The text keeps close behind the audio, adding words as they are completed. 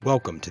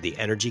Welcome to the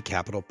Energy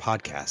Capital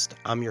Podcast.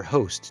 I'm your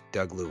host,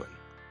 Doug Lewin.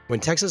 When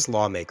Texas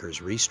lawmakers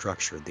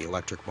restructured the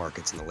electric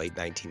markets in the late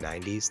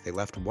 1990s, they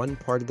left one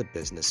part of the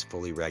business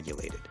fully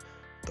regulated,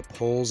 the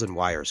poles and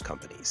wires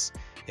companies.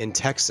 In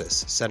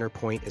Texas,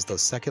 CenterPoint is the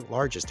second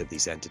largest of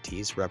these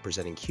entities,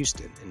 representing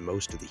Houston and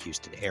most of the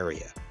Houston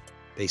area.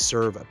 They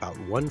serve about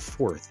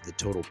 1/4 of the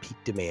total peak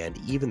demand,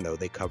 even though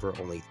they cover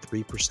only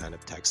 3%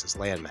 of Texas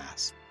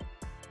landmass.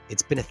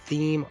 It's been a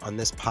theme on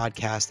this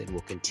podcast and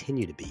will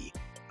continue to be: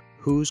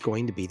 who's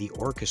going to be the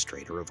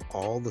orchestrator of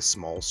all the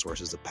small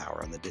sources of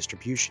power on the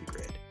distribution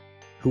grid?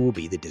 Who will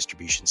be the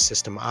distribution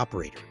system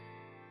operator?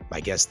 My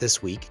guest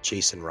this week,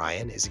 Jason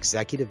Ryan, is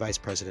Executive Vice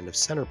President of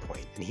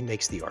CenterPoint, and he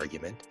makes the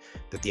argument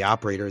that the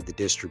operator of the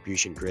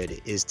distribution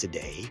grid is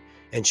today,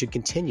 and should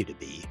continue to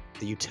be,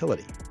 the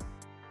utility.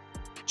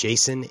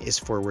 Jason is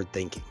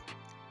forward-thinking.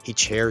 He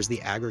chairs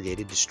the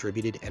Aggregated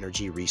Distributed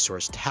Energy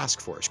Resource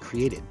Task Force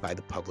created by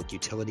the Public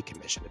Utility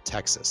Commission of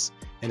Texas,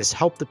 and has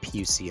helped the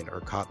PUC and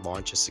ERCOT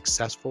launch a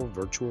successful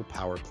virtual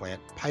power plant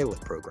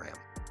pilot program.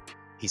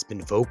 He's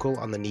been vocal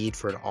on the need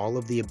for an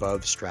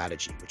all-of-the-above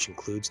strategy, which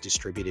includes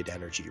distributed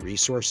energy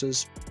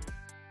resources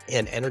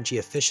and energy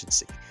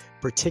efficiency,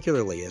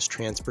 particularly as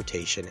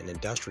transportation and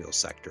industrial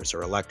sectors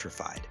are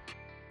electrified.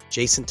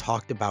 Jason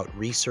talked about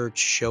research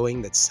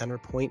showing that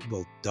CenterPoint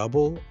will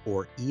double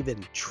or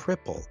even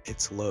triple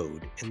its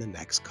load in the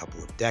next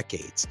couple of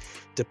decades.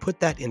 To put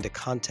that into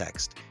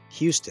context,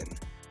 Houston,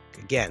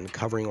 again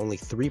covering only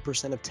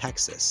 3% of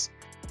Texas,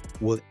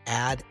 will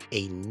add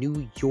a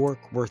New York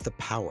worth of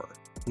power,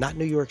 not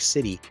New York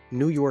City,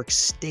 New York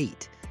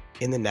State,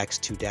 in the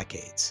next 2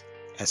 decades,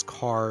 as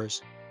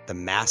cars, the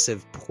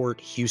massive Port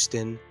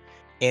Houston,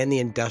 and the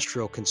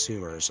industrial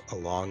consumers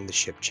along the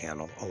ship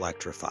channel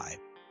electrify.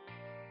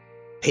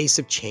 Pace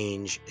of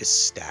change is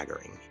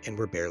staggering, and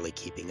we're barely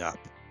keeping up.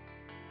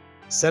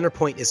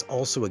 CenterPoint is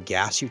also a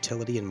gas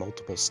utility in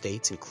multiple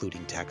states,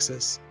 including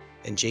Texas,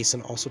 and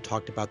Jason also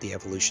talked about the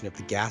evolution of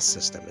the gas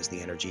system as the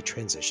energy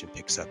transition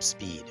picks up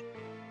speed.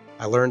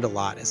 I learned a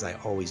lot, as I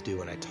always do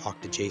when I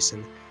talk to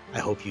Jason. I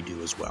hope you do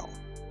as well.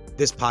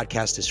 This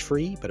podcast is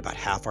free, but about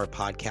half our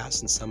podcasts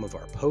and some of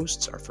our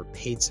posts are for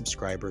paid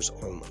subscribers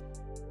only.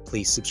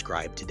 Please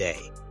subscribe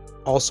today.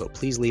 Also,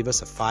 please leave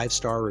us a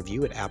 5-star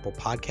review at Apple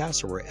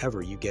Podcasts or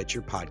wherever you get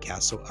your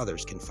podcasts so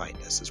others can find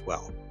us as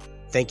well.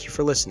 Thank you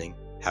for listening.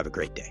 Have a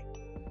great day.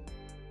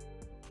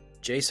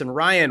 Jason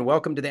Ryan,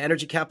 welcome to the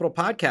Energy Capital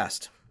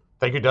Podcast.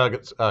 Thank you, Doug.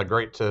 It's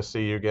great to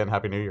see you again.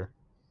 Happy New Year.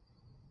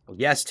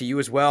 Yes, to you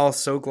as well.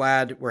 So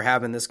glad we're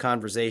having this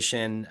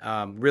conversation.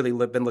 Really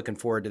been looking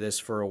forward to this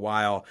for a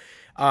while.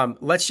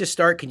 Let's just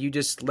start. Can you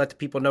just let the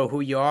people know who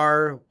you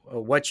are,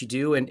 what you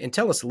do, and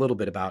tell us a little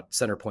bit about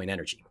CenterPoint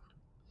Energy?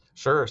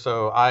 Sure.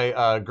 So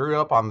I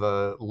grew up on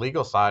the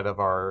legal side of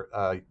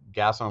our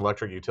gas and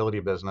electric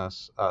utility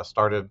business,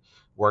 started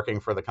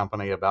working for the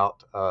company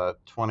about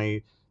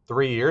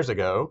 23 years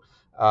ago,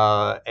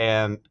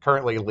 and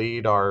currently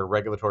lead our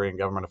regulatory and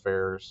government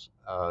affairs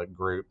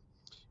group.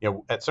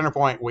 At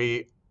CenterPoint,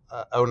 we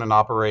own and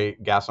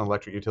operate gas and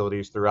electric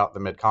utilities throughout the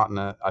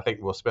mid-continent. I think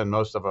we'll spend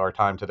most of our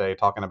time today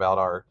talking about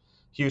our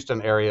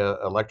Houston area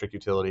electric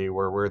utility,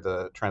 where we're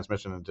the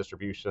transmission and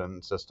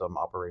distribution system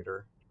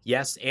operator.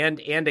 Yes,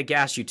 and a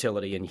gas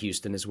utility in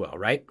Houston as well,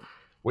 right?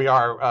 We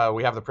are.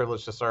 We have the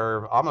privilege to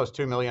serve almost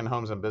 2 million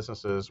homes and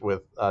businesses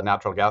with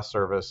natural gas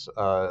service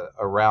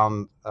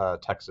around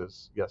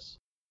Texas. Yes.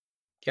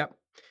 Yep.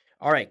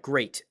 All right,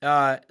 great.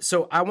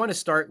 So I want to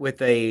start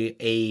with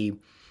a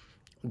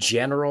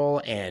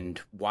general and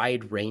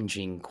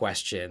wide-ranging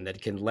question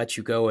that can let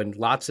you go in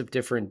lots of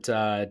different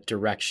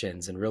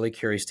directions, and really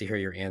curious to hear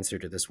your answer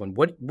to this one.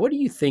 What do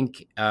you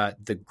think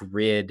the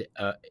grid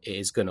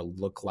is going to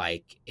look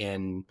like?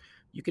 And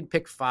you can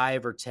pick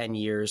 5 or 10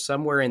 years,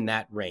 somewhere in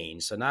that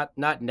range. So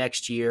not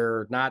next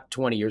year, not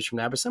 20 years from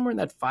now, but somewhere in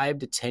that 5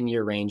 to 10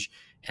 year range.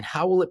 And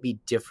how will it be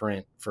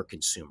different for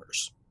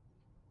consumers?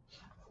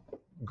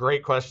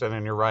 Great question,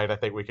 and you're right. I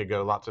think we could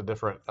go lots of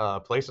different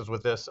places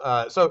with this.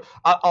 So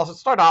I'll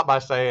start out by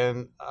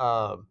saying,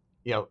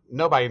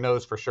 nobody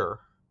knows for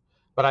sure,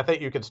 but I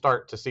think you can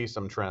start to see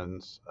some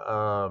trends.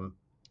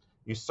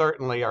 You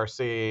certainly are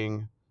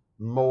seeing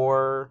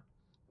more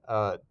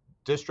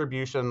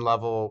distribution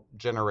level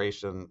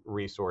generation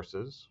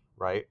resources,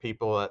 right?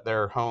 People at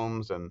their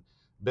homes and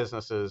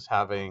businesses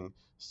having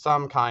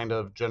some kind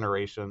of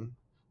generation,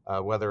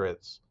 whether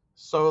it's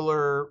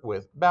solar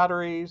with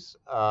batteries,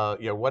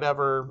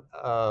 whatever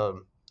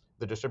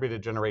the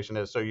distributed generation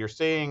is. So you're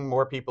seeing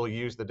more people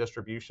use the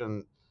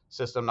distribution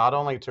system not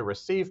only to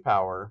receive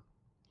power,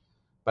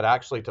 but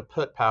actually to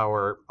put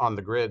power on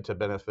the grid to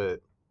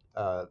benefit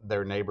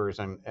their neighbors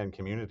and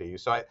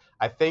communities. So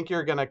I think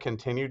you're going to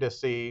continue to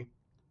see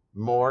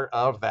more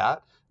of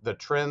that. The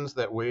trends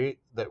that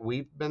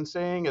we've been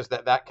seeing is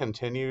that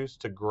continues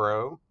to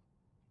grow.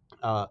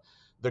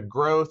 The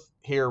growth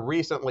here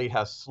recently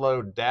has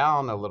slowed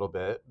down a little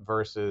bit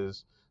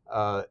versus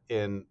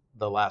in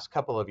the last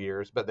couple of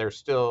years, but there's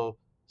still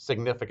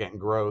significant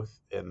growth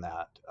in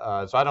that.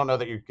 So I don't know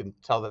that you can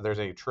tell that there's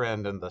any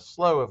trend in the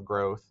slow of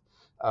growth,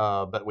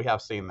 but we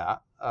have seen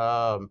that.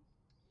 I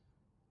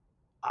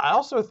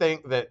also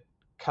think that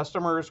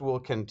customers will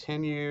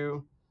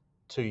continue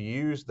to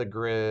use the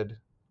grid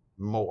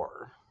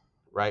more,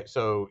 right?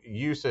 So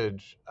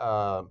usage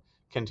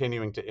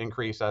continuing to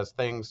increase as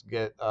things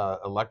get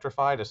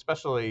electrified,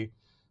 especially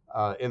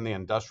in the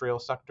industrial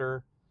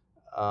sector,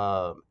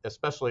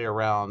 especially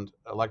around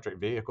electric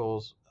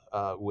vehicles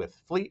with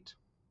fleet,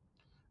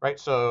 right?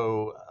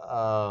 So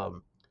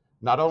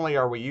not only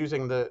are we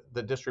using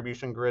the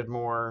distribution grid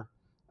more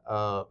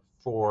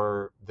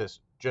for this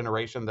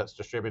generation that's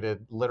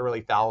distributed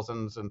literally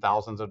thousands and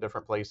thousands of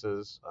different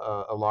places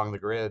along the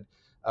grid,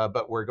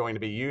 but we're going to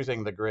be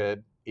using the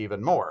grid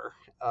even more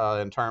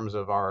in terms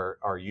of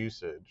our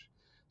usage.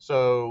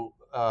 So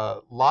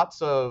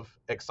lots of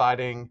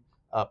exciting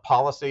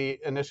policy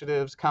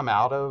initiatives come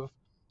out of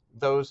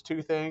those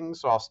two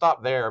things. So I'll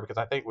stop there because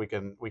I think we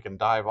can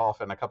dive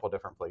off in a couple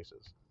different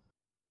places.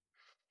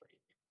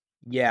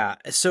 Yeah.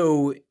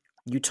 So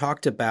you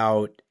talked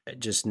about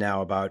just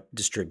now about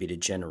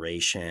distributed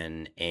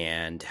generation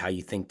and how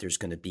you think there's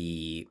going to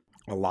be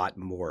a lot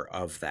more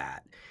of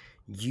that.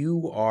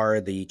 You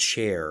are the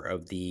chair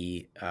of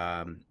the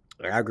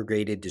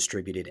Aggregated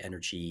Distributed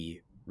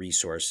Energy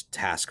Resource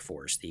Task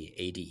Force, the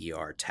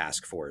ADER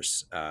task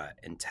force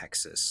in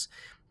Texas.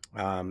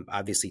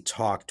 Obviously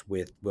talked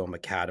with Will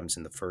McAdams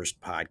in the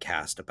first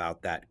podcast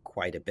about that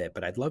quite a bit,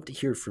 but I'd love to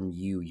hear from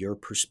you, your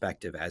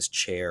perspective as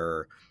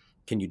chair.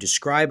 Can you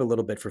describe a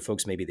little bit for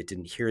folks maybe that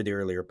didn't hear the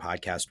earlier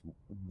podcast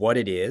what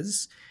it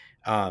is?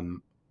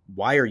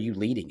 Why are you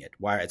leading it?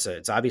 Why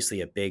it's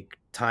obviously a big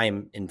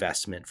time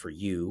investment for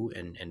you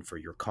and for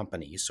your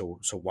company. So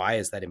why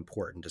is that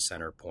important to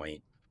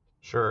CenterPoint?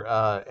 Sure,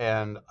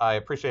 and I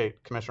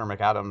appreciate Commissioner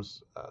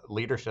McAdams'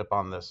 leadership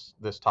on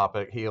this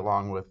topic. He,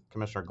 along with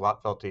Commissioner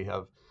Glotfelty,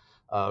 have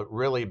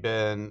really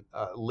been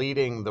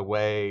leading the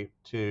way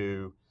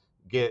to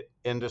get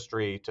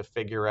industry to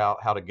figure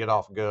out how to get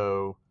off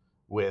go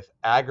with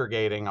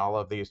aggregating all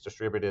of these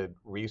distributed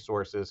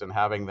resources and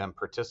having them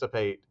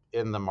participate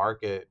in the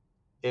market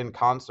in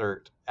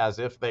concert as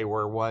if they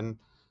were one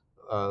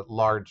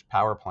large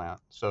power plant.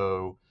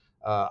 So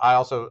I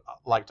also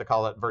like to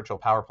call it virtual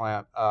power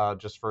plant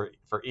just for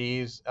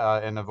ease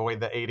and avoid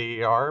the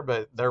ADER,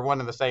 but they're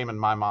one and the same in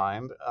my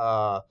mind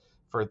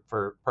for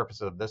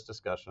purposes of this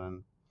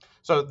discussion.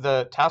 So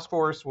the task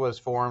force was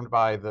formed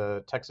by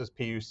the Texas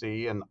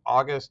PUC in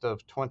August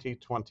of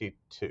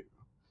 2022,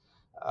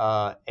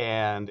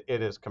 and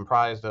it is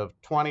comprised of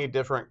 20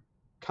 different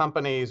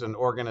companies and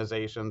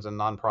organizations and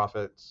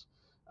nonprofits,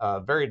 a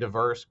very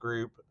diverse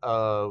group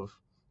of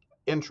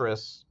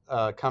interests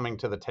coming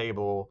to the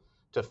table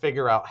to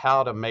figure out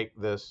how to make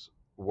this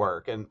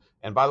work. And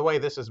by the way,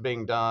 this is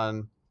being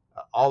done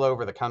all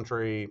over the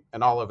country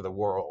and all over the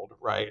world,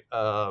 right?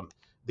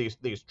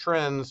 These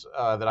trends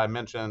that I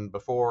mentioned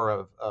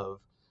before of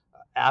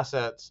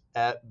assets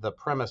at the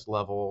premise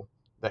level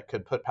that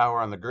could put power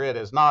on the grid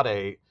is not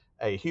a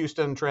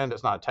Houston trend.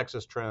 It's not a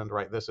Texas trend,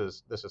 right? This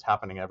is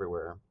happening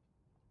everywhere.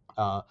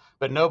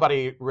 But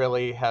nobody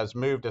really has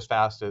moved as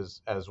fast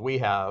as we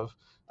have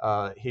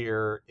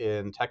here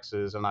in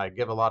Texas. And I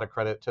give a lot of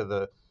credit to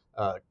the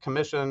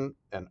commission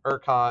and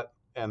ERCOT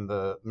and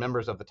the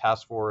members of the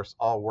task force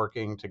all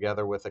working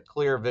together with a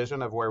clear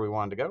vision of where we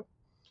wanted to go.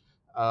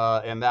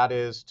 And that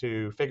is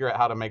to figure out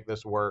how to make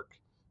this work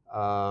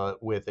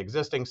with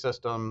existing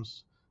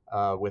systems,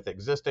 with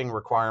existing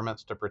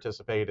requirements to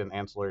participate in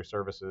ancillary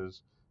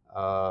services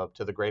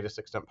to the greatest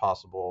extent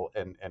possible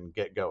and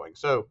get going.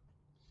 So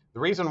the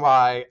reason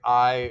why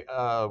I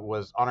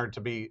was honored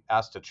to be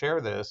asked to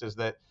chair this is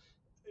that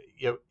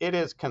it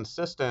is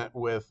consistent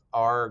with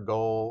our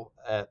goal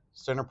at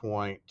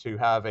CenterPoint to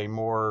have a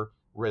more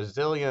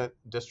resilient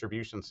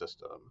distribution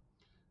system,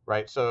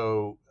 right?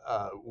 So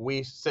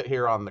we sit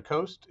here on the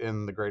coast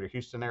in the greater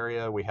Houston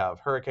area. We have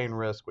hurricane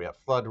risk, we have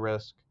flood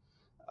risk,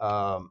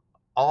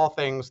 all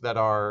things that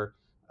are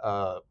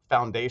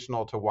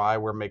foundational to why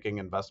we're making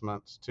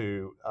investments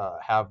to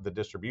have the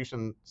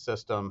distribution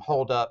system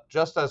hold up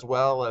just as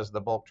well as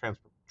the bulk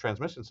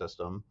transmission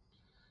system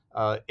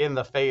in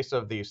the face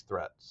of these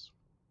threats.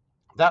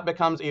 That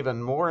becomes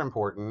even more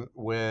important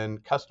when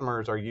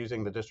customers are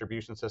using the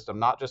distribution system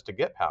not just to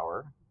get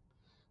power,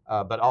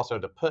 but also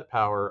to put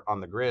power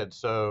on the grid.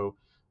 So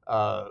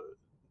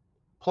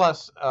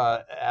plus,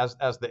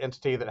 as the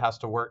entity that has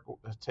to work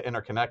to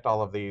interconnect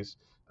all of these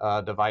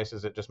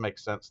devices, it just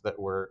makes sense that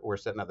we're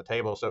sitting at the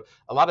table. So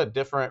a lot of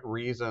different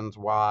reasons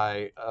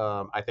why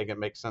I think it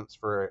makes sense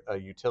for a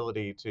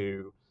utility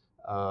to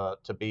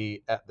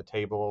be at the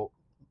table,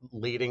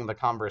 leading the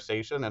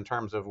conversation in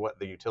terms of what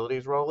the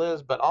utility's role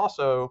is, but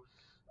also,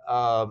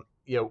 I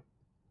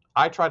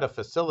try to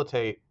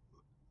facilitate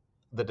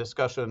the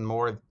discussion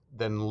more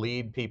than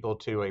lead people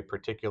to a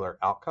particular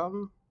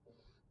outcome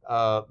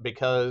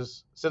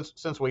because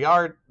since we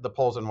are the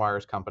poles and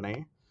wires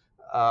company,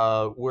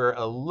 we're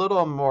a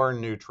little more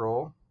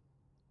neutral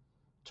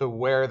to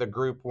where the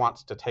group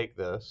wants to take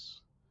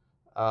this.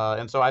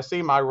 And so I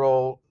see my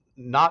role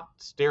not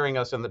steering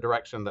us in the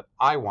direction that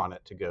I want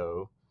it to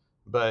go,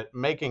 but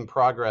making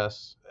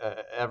progress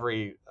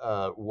every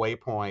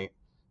waypoint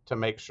to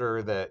make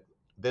sure that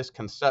this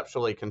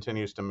conceptually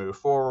continues to move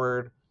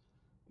forward.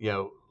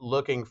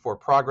 Looking for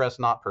progress,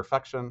 not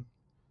perfection,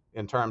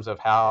 in terms of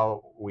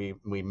how we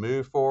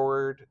move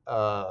forward.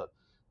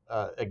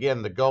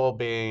 Again, the goal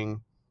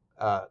being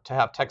to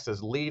have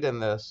Texas lead in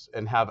this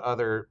and have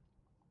other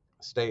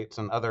states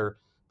and other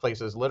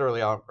places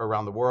literally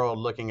around the world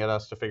looking at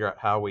us to figure out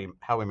how we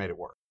made it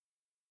work.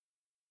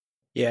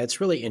 Yeah,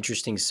 it's really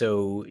interesting.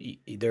 So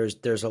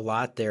there's a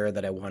lot there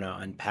that I want to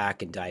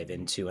unpack and dive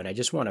into, and I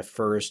just want to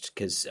first,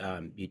 because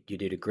you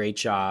did a great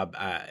job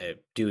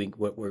doing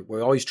what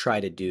we always try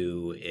to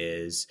do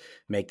is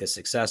make this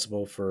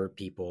accessible for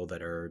people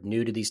that are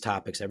new to these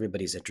topics.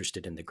 Everybody's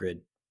interested in the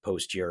grid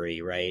post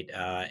Uri, right?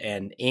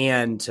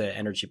 And to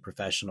energy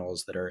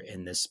professionals that are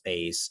in this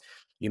space.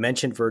 You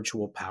mentioned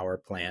virtual power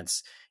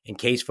plants. In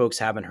case folks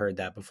haven't heard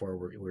that before,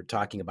 we're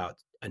talking about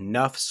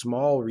enough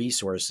small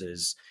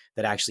resources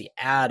that actually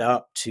add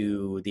up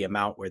to the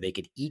amount where they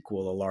could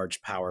equal a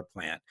large power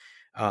plant,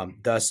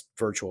 thus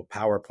virtual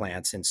power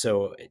plants. And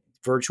so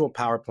virtual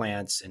power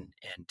plants and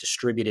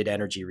distributed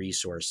energy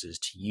resources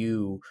to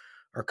you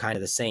are kind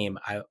of the same.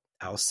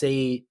 I'll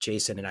say,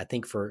 Jason, and I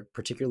think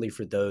particularly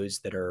for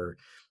those that are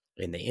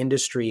in the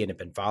industry and have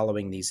been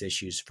following these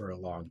issues for a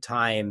long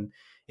time,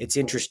 it's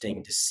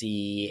interesting to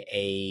see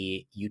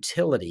a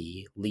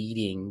utility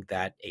leading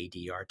that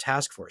ADR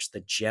task force. The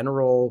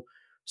general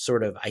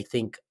sort of, I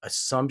think,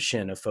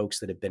 assumption of folks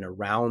that have been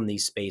around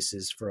these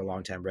spaces for a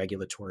long time,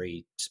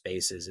 regulatory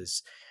spaces,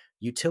 is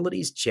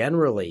utilities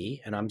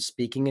generally, and I'm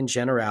speaking in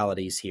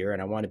generalities here,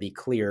 and I want to be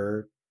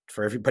clear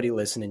for everybody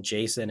listening,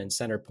 Jason and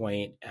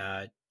CenterPoint,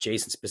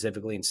 Jason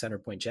specifically and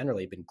CenterPoint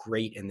generally have been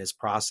great in this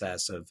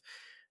process of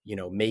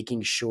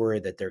making sure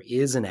that there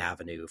is an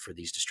avenue for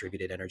these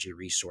distributed energy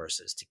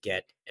resources to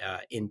get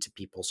into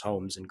people's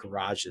homes and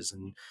garages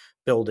and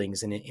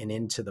buildings and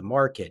into the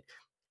market.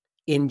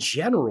 In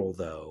general,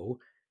 though,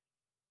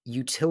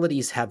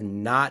 utilities have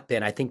not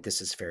been, I think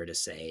this is fair to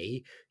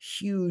say,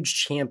 huge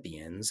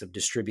champions of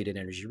distributed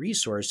energy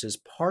resources.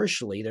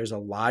 Partially, there's a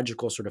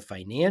logical sort of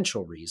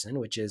financial reason,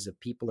 which is if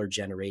people are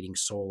generating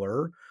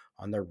solar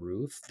on their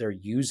roof, they're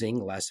using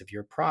less of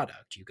your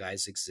product. You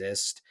guys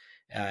exist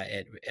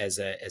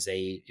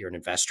you're an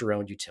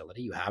investor-owned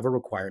utility. You have a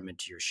requirement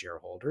to your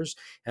shareholders,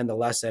 and the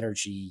less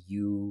energy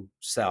you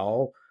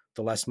sell,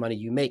 the less money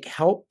you make.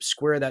 Help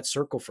square that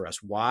circle for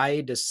us. Why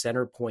does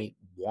CenterPoint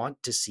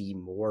want to see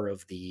more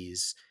of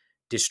these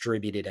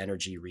distributed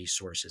energy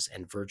resources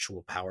and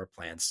virtual power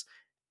plants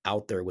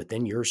out there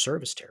within your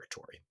service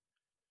territory?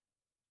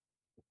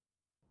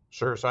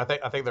 Sure. So I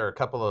think there are a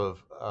couple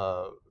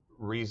of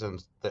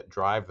reasons that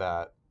drive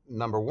that.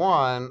 Number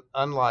one,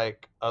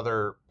 unlike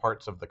other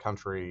parts of the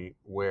country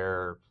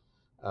where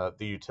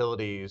the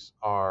utilities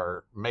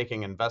are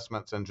making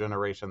investments in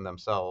generation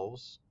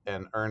themselves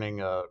and earning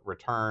a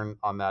return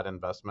on that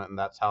investment, and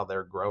that's how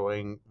they're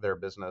growing their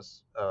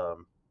business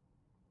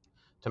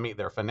to meet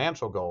their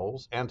financial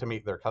goals and to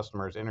meet their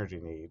customers' energy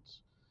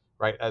needs,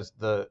 right?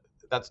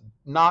 That's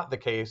not the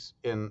case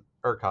in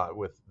ERCOT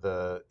with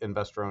the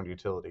investor-owned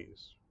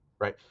utilities,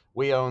 right?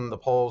 We own the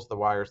poles, the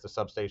wires, the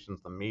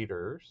substations, the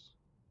meters.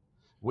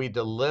 We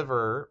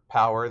deliver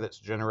power that's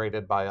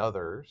generated by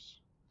others,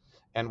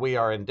 and we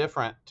are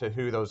indifferent to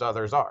who those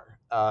others are.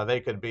 They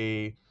could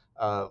be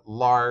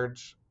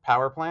large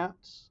power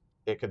plants.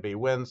 It could be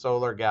wind,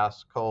 solar,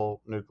 gas,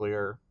 coal,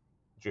 nuclear,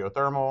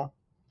 geothermal.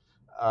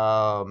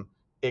 Um,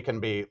 it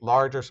can be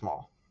large or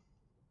small.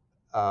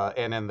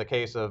 And in the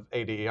case of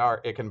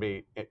ADER, it can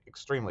be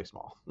extremely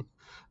small.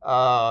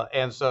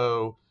 And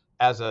so,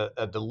 as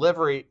a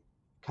delivery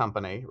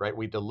company, right,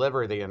 we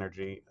deliver the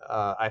energy.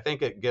 I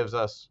think it gives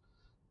us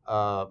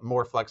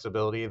more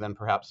flexibility than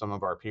perhaps some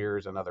of our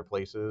peers in other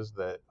places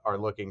that are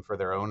looking for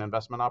their own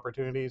investment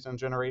opportunities in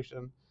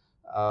generation.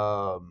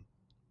 Um,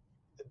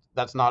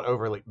 that's not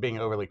being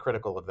overly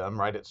critical of them,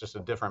 right? It's just a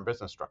different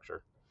business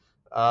structure.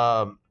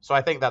 So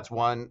I think that's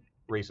one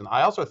reason.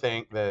 I also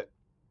think that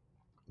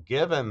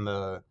given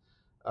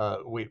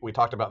we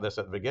talked about this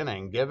at the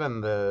beginning,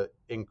 given the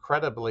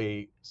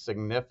incredibly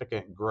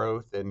significant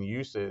growth in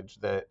usage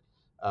that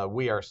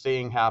we are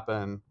seeing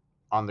happen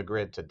on the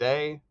grid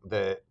today,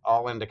 that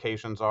all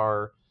indications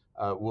are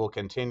will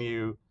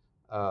continue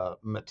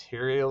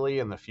materially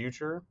in the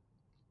future,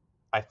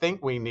 I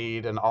think we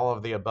need an all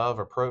of the above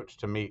approach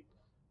to meet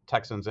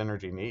Texans'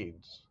 energy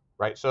needs,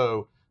 right?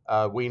 So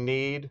we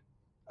need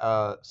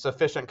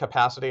sufficient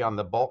capacity on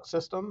the bulk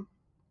system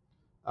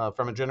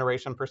from a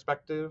generation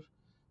perspective.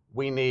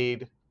 We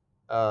need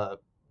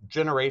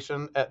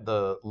generation at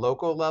the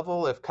local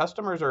level. If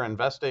customers are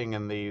investing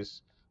in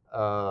these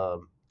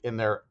in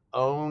their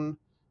own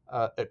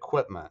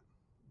equipment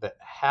that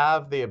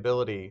have the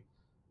ability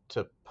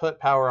to put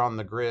power on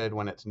the grid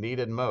when it's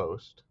needed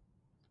most,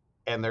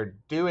 and they're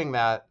doing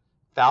that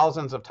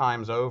thousands of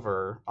times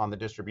over on the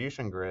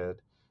distribution grid,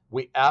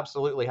 we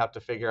absolutely have to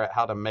figure out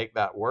how to make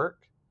that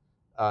work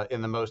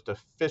in the most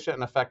efficient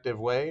and effective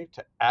way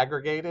to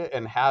aggregate it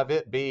and have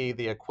it be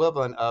the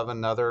equivalent of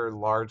another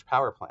large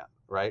power plant,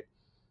 right?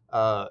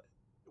 Uh,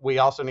 we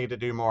also need to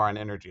do more on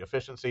energy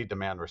efficiency,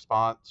 demand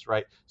response,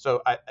 right?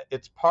 So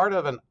it's part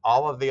of an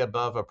all of the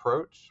above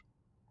approach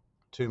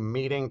to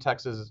meeting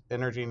Texas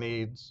energy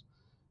needs,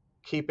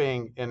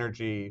 keeping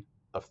energy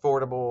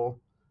affordable.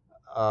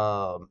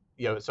 So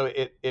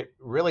it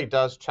really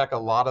does check a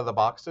lot of the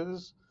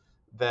boxes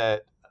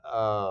that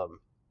um,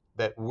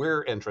 that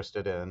we're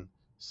interested in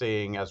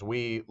seeing as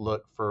we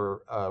look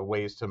for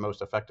ways to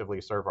most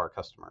effectively serve our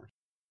customers.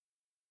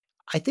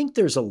 I think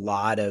there's a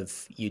lot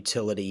of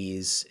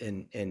utilities,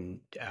 and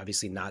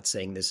obviously not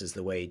saying this is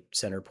the way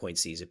CenterPoint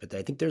sees it, but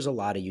I think there's a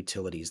lot of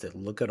utilities that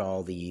look at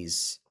all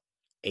these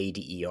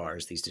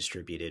ADERs, these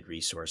distributed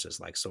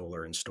resources like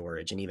solar and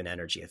storage, and even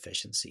energy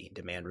efficiency,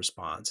 demand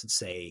response, and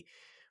say,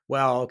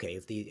 well, okay,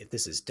 if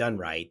this is done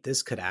right,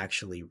 this could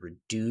actually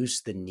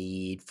reduce the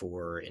need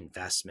for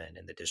investment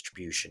in the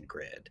distribution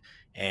grid,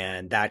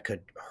 and that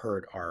could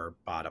hurt our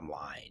bottom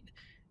line.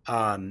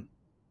 Um,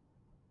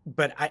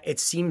 but it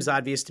seems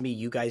obvious to me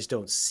you guys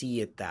don't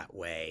see it that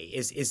way.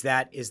 Is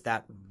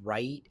that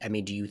right? I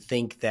mean, do you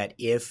think that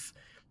if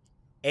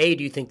do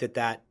you think that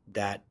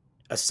that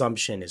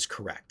assumption is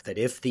correct? That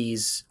if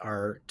these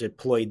are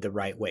deployed the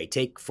right way,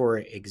 take for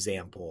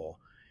example,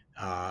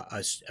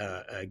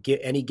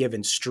 any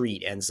given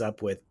street ends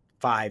up with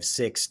 5,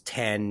 6,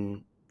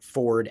 10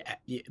 Ford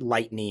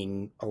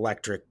Lightning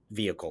electric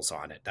vehicles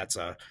on it. That's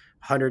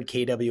 100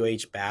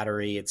 kWh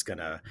battery. It's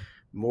gonna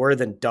more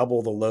than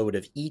double the load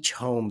of each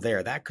home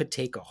there. That could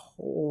take a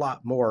whole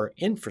lot more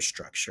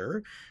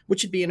infrastructure,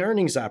 which would be an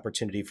earnings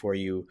opportunity for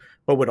you,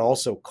 but would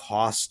also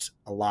cost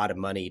a lot of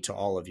money to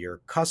all of your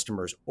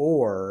customers.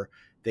 Or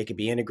they could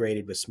be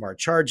integrated with smart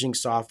charging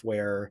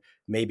software.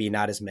 Maybe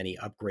not as many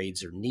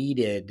upgrades are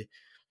needed.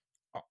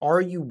 Are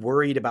you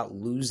worried about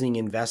losing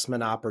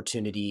investment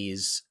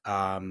opportunities,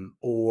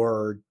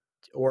 or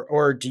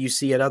do you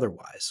see it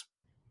otherwise?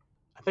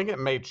 I think it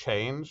may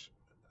change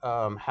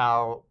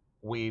how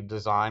we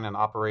design and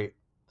operate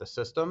the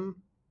system,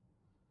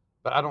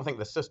 but I don't think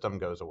the system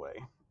goes away,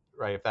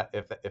 right?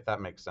 If that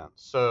makes sense.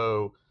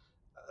 So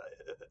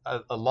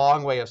a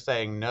long way of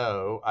saying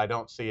no, I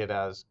don't see it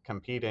as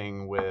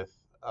competing with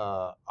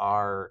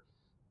our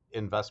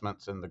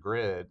investments in the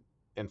grid.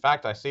 In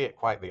fact, I see it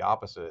quite the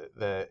opposite.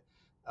 That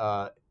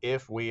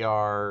if we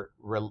are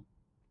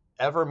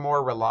ever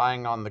more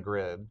relying on the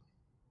grid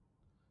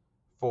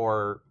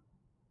for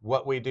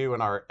what we do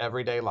in our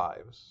everyday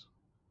lives,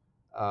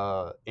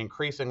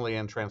 increasingly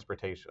in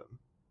transportation,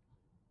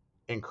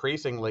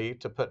 increasingly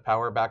to put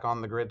power back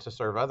on the grid to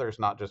serve others,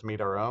 not just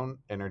meet our own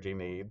energy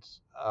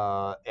needs,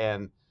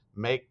 and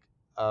make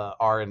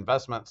our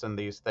investments in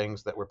these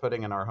things that we're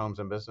putting in our homes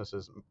and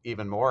businesses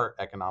even more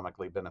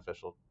economically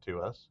beneficial to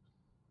us,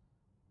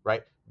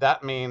 right?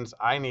 That means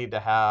I need to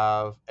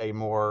have a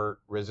more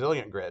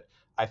resilient grid.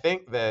 I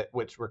think that,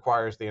 which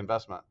requires the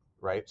investment,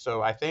 right?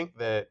 So I think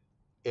that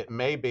it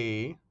may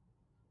be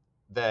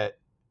that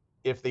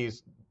if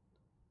these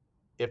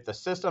if the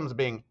system's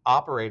being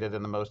operated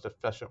in the most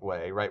efficient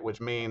way, right, which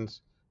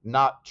means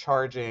not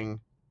charging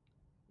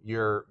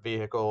your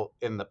vehicle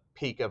in the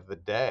peak of the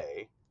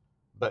day,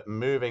 but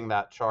moving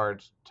that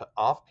charge to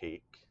off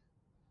peak,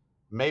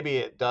 maybe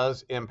it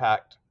does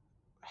impact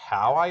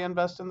how I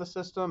invest in the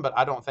system, but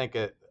I don't think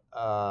it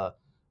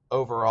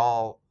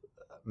overall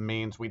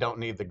means we don't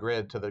need the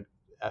grid to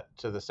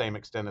the same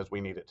extent as we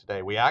need it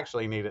today. We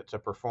actually need it to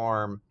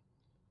perform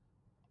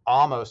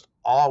almost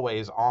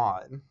always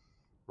on,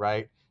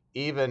 right?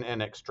 Even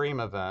in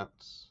extreme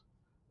events,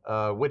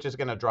 which is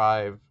going to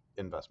drive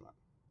investment.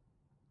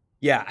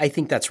 Yeah, I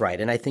think that's right.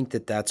 And I think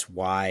that that's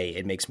why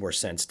it makes more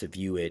sense to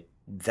view it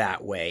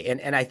that way.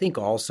 And I think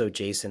also,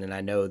 Jason, and I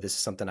know this is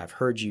something I've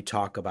heard you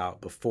talk about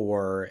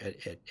before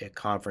at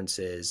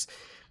conferences,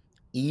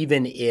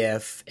 even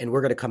if, and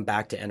we're going to come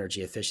back to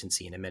energy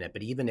efficiency in a minute,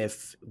 but even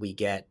if we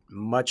get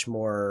much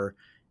more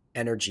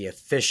energy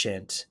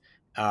efficient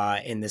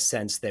in the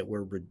sense that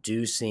we're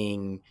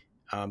reducing,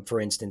 for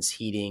instance,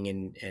 heating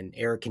and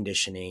air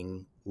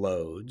conditioning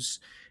loads,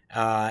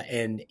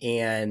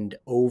 and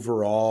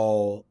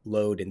overall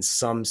load in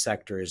some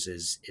sectors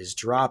is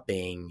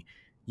dropping.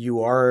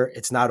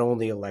 It's not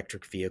only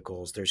electric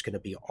vehicles, there's going to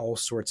be all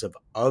sorts of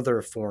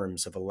other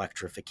forms of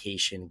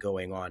electrification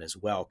going on as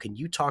well. Can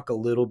you talk a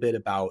little bit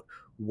about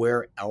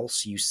where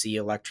else you see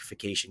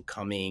electrification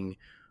coming,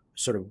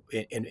 sort of,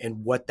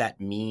 and what that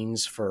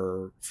means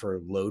for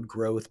load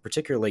growth,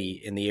 particularly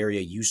in the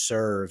area you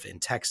serve in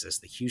Texas,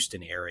 the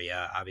Houston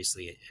area,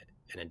 obviously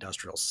an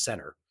industrial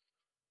center?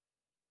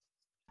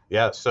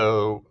 Yeah.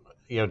 So,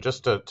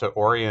 just to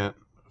orient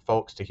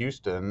folks to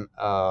Houston,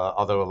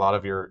 although a lot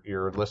of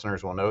your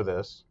listeners will know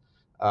this,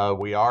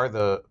 we are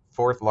the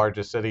fourth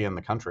largest city in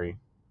the country,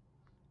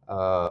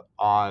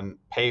 on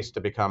pace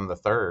to become the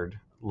third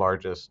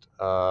largest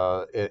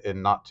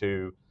in not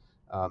too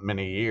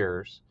many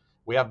years.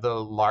 We have the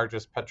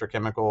largest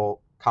petrochemical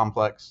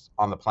complex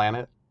on the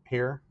planet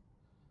here,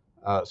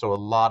 so a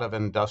lot of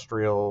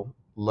industrial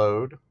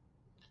load.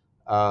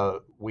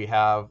 We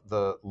have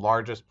the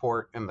largest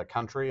port in the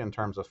country in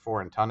terms of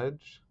foreign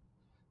tonnage.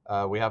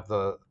 We have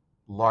the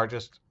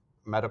largest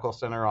medical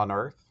center on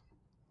earth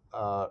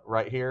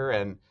right here.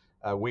 And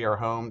we are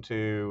home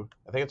to,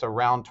 I think it's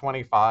around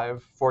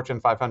 25 Fortune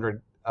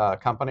 500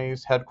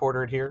 companies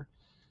headquartered here.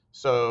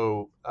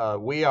 So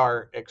we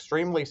are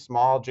extremely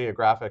small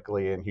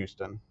geographically in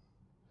Houston.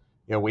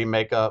 We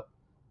make up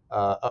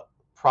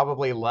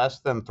probably less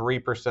than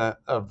 3%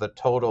 of the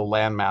total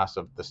landmass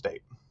of the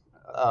state.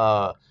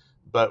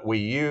 But we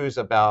use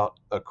about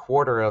a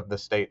quarter of the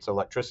state's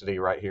electricity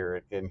right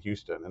here in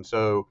Houston. And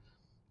so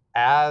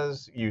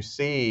as you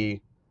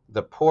see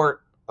the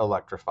port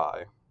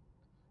electrify,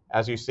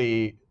 as you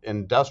see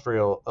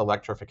industrial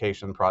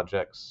electrification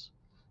projects,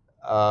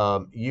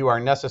 you are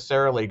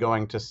necessarily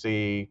going to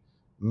see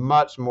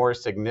much more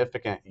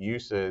significant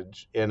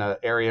usage in an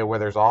area where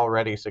there's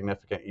already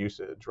significant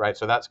usage, right?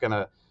 So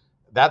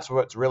that's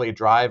what's really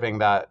driving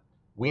that.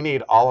 We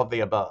need all of the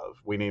above.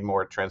 We need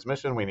more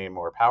transmission. We need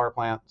more power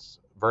plants,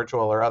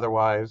 virtual or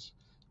otherwise.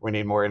 We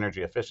need more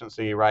energy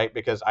efficiency, right?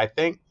 Because I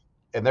think,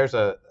 and there's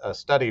a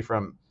study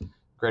from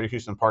Greater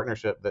Houston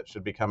Partnership that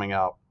should be coming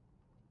out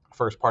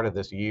first part of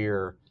this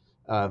year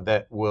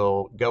that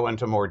will go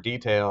into more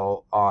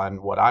detail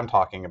on what I'm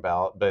talking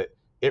about, but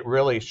it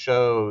really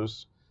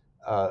shows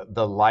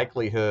the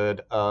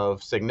likelihood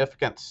of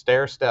significant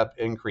stair-step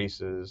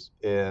increases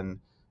in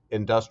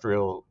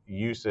industrial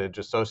usage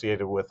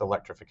associated with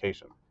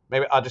electrification.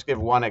 Maybe I'll just give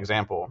one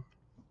example.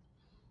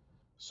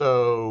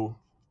 So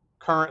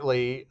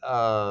currently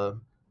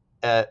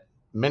at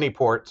many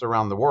ports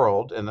around the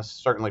world, and this is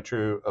certainly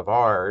true of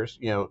ours,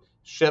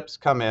 ships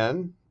come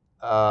in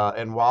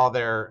and while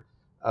they're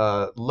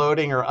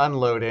loading or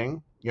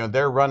unloading,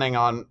 they're running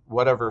on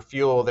whatever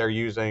fuel they're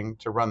using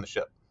to run the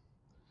ship.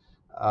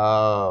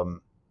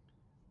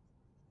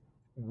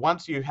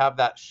 Once you have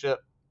that ship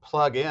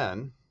plug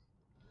in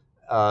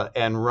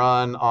and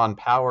run on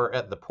power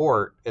at the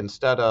port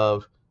instead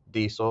of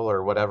diesel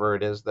or whatever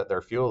it is that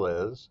their fuel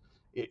is,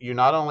 you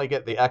not only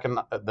get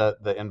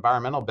the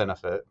environmental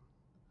benefit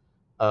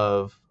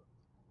of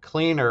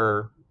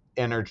cleaner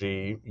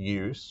energy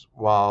use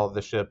while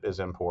the ship is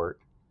in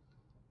port,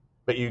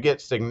 but you get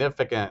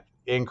significant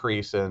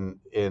increase in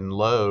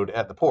load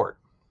at the port,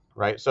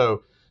 right?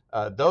 So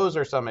those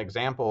are some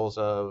examples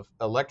of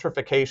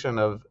electrification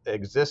of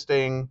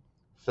existing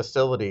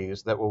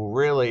facilities that will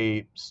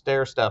really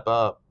stair step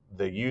up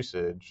the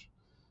usage.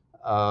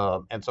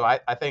 And so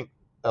I think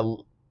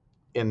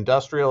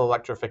industrial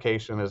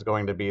electrification is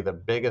going to be the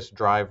biggest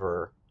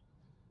driver.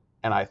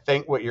 And I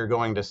think what you're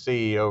going to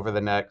see over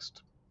the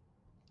next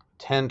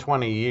 10,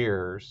 20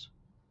 years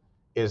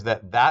is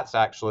that that's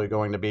actually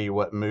going to be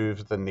what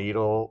moves the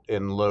needle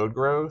in load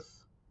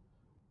growth,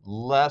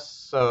 less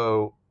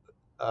so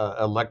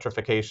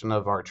electrification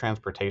of our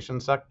transportation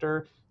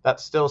sector.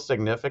 That's still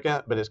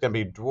significant, but it's going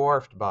to be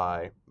dwarfed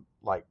by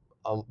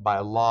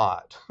a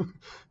lot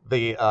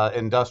the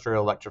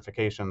industrial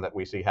electrification that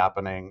we see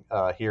happening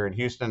here in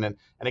Houston. And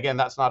again,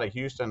 that's not a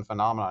Houston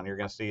phenomenon. You're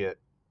going to see it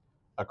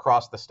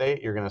across the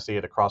state. You're going to see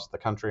it across the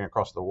country and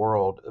across the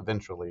world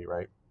eventually,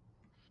 right?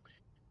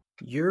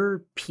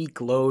 Your peak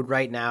load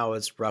right now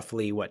is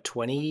roughly what,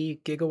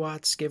 20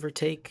 gigawatts, give or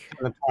take?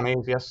 In the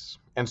 20s, yes.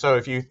 And so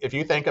if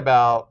you think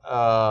about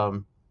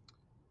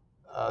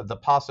the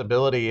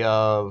possibility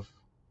of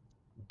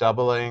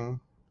doubling,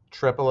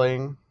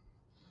 tripling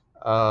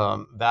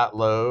that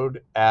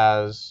load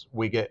as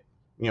we get,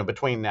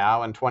 between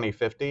now and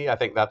 2050, I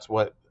think that's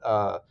what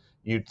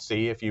you'd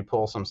see if you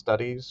pull some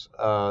studies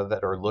that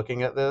are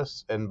looking at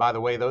this. And by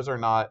the way, those are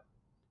not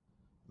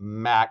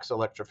max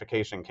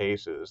electrification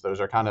cases. Those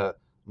are kind of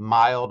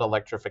mild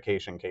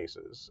electrification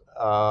cases.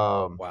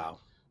 Wow.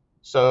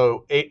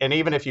 So, and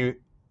even if you,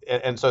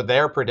 and so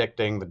they're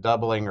predicting the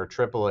doubling or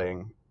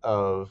tripling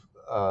of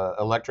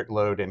electric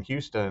load in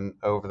Houston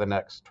over the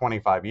next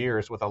 25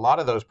 years, with a lot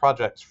of those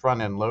projects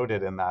front end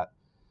loaded in that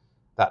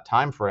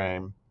time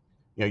frame.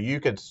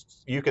 You could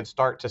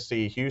start to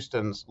see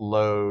Houston's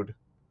load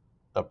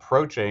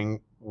approaching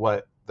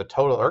what the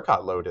total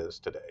ERCOT load is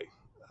today.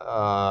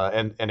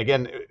 And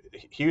again,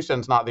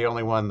 Houston's not the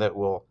only one that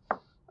will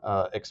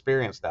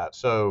experience that.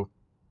 So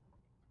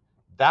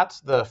that's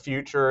the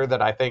future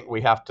that I think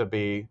we have to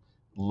be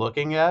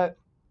looking at.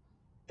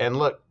 And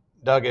look,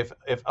 Doug, if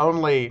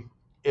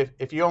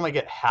you only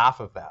get half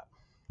of that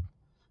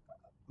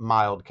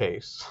mild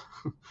case,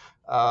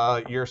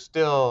 you're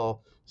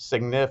still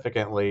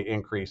significantly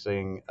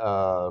increasing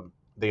the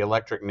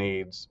electric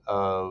needs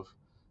of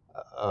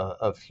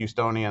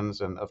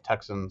Houstonians and of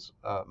Texans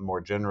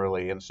more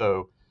generally. And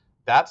so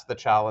that's the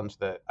challenge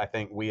that I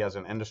think we as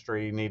an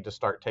industry need to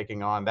start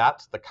taking on.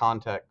 That's the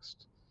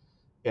context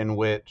in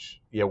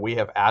which we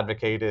have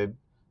advocated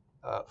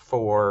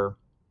for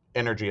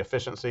energy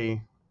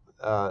efficiency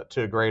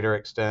to a greater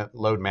extent,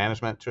 load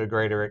management to a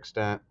greater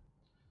extent,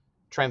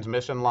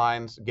 transmission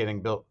lines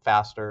getting built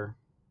faster,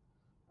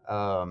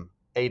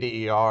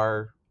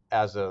 ADER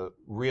as a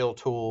real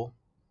tool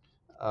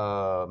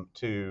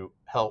to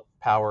help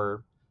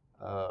power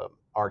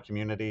our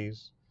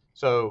communities.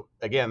 So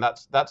again,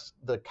 that's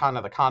the kind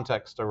of the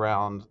context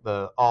around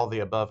the all the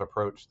above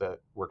approach that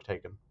we're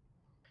taking.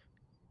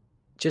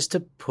 Just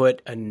to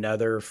put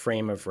another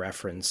frame of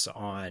reference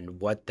on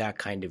what that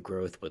kind of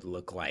growth would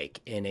look like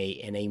in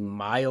a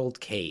mild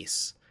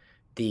case,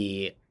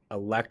 the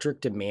electric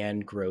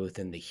demand growth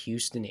in the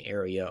Houston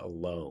area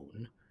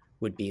alone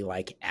would be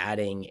like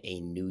adding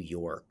a New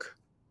York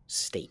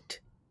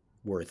state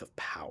worth of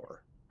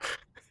power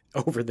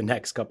over the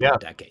next couple Yeah,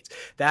 of decades.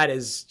 That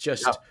is yeah,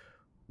 just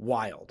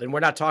wild. And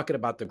we're not talking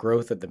about the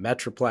growth of the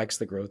Metroplex,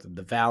 the growth of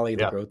the Valley,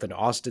 the yeah. growth in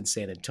Austin,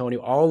 San Antonio,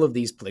 all of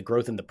these, the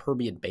growth in the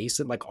Permian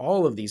Basin, like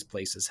all of these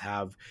places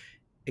have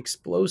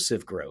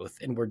explosive growth.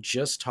 And we're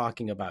just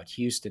talking about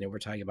Houston and we're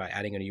talking about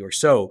adding a New York.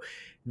 So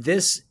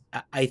this,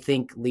 I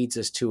think, leads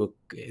us to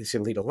it's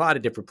going to lead a lot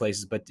of different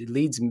places, but it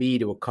leads me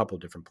to a couple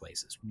different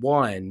places.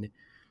 One,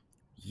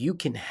 you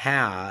can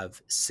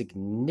have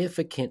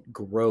significant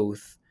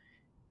growth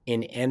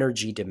in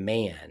energy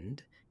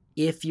demand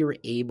if you're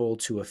able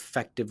to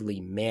effectively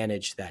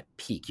manage that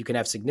peak. You can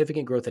have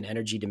significant growth in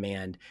energy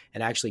demand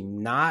and actually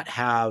not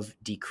have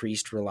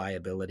decreased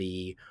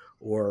reliability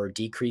or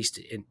decreased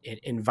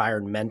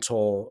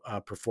environmental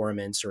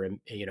performance, or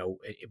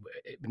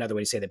another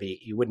way to say that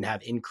be you wouldn't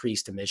have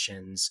increased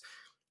emissions,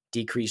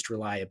 decreased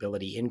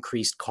reliability,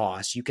 increased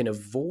costs. You can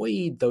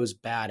avoid those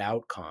bad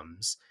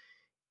outcomes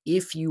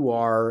if you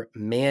are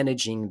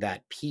managing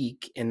that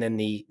peak. And then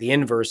the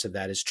inverse of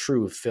that is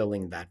true of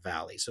filling that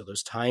valley. So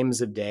those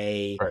times of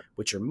day, Right.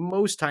 which are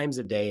most times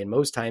of day and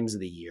most times of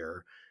the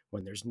year,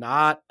 when there's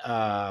not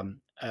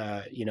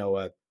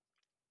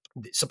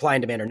supply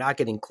and demand are not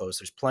getting close,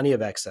 there's plenty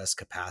of excess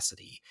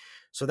capacity.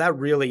 So that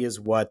really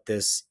is what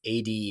this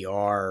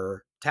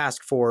ADER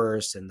task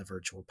force and the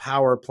virtual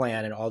power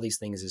plant and all these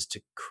things is,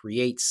 to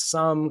create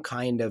some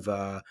kind of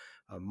a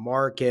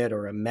market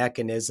or a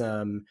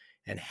mechanism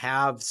and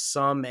have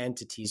some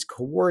entities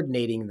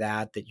coordinating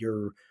that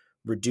you're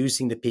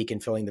reducing the peak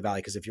and filling the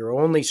valley. Because if your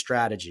only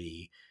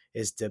strategy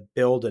is to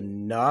build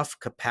enough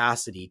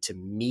capacity to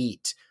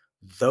meet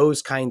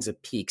those kinds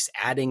of peaks,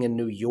 adding a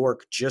New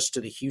York just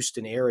to the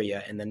Houston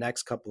area in the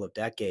next couple of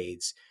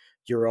decades,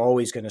 you're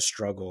always going to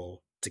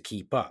struggle to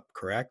keep up,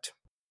 correct?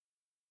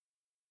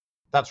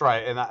 That's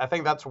right. And I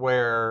think that's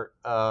where,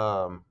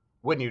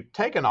 when you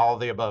take an all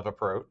of the above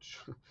approach,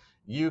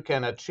 you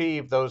can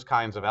achieve those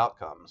kinds of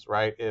outcomes,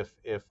 right?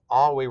 If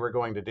all we were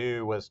going to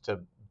do was to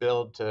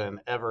build to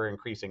an ever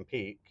increasing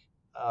peak,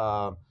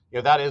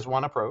 that is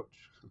one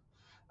approach.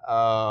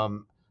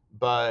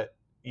 But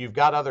you've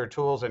got other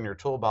tools in your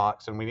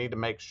toolbox, and we need to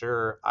make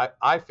sure.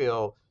 I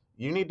feel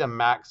you need to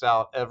max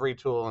out every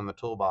tool in the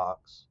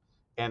toolbox.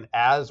 And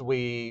as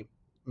we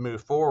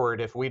move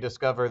forward, if we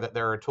discover that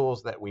there are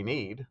tools that we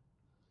need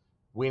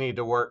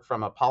to work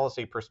from a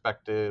policy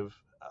perspective,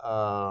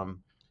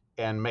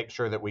 and make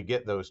sure that we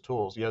get those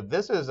tools.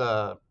 This is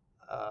uh,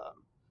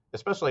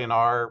 especially in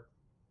our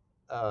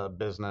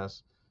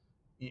business,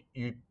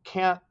 you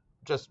can't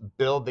just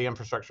build the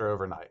infrastructure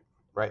overnight,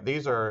 right?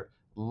 These are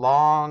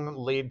long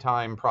lead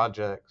time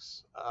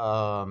projects,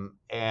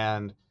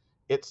 and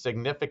it's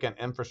significant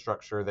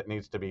infrastructure that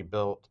needs to be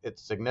built.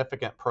 It's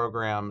significant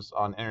programs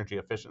on energy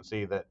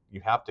efficiency that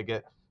you have to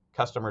get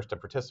customers to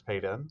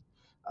participate in,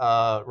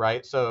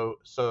 right? So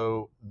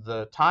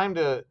the time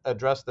to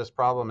address this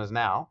problem is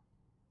now,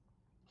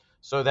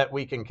 so that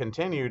we can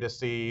continue to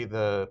see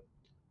the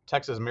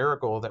Texas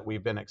miracle that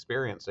we've been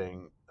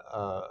experiencing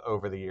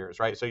over the years,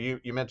 right? So you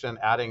mentioned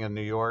adding a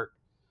New York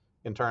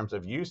in terms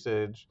of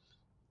usage.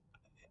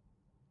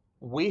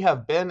 We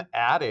have been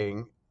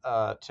adding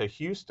to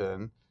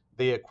Houston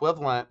the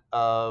equivalent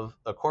of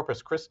a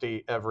Corpus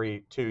Christi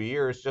every 2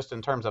 years, just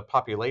in terms of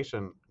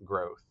population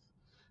growth,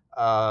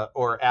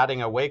 or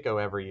adding a Waco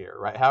every year,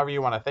 right? However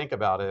you want to think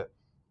about it,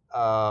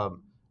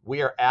 um,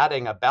 we are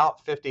adding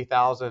about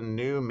 50,000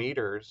 new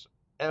meters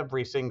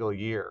every single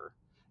year.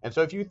 And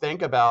so if you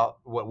think about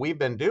what we've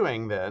been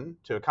doing then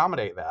to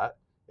accommodate that,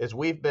 is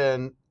we've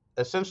been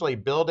essentially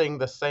building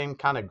the same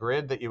kind of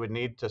grid that you would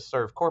need to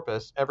serve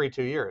Corpus every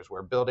 2 years.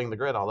 We're building the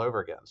grid all over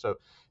again. So,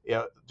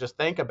 just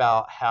think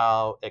about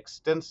how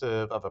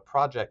extensive of a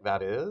project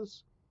that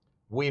is.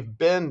 We've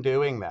been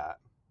doing that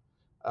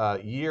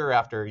year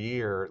after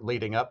year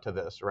leading up to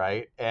this,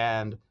 right?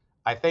 And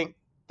I think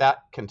that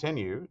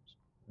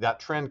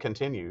trend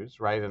continues,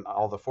 right, in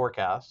all the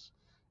forecasts.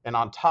 And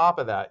on top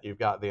of that, you've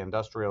got the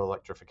industrial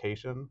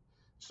electrification.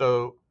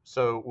 So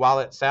while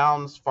it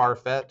sounds far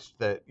fetched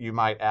that you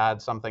might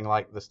add something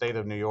like the state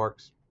of New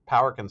York's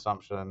power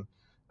consumption,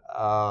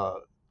 uh,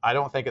 I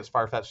don't think it's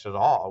far fetched at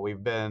all.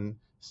 We've been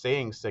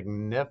seeing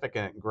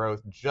significant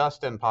growth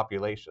just in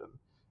population.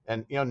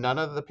 And none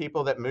of the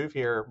people that move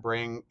here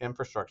bring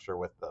infrastructure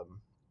with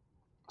them.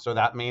 So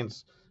that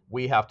means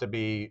we have to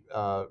be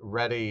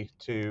ready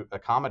to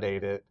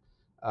accommodate it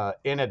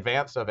in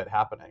advance of it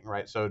happening,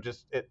 right? So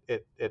just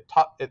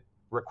it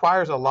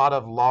requires a lot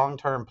of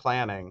long-term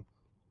planning,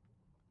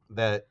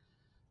 that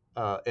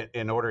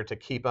in order to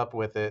keep up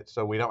with it,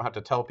 so we don't have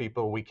to tell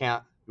people we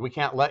can't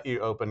let you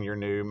open your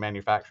new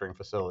manufacturing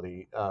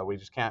facility. We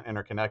just can't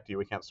interconnect you.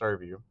 We can't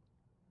serve you.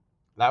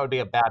 That would be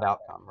a bad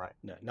outcome, right?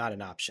 No, not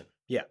an option.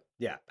 Yeah.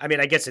 Yeah. I mean,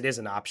 I guess it is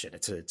an option.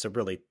 It's a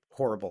really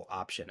horrible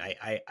option.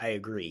 I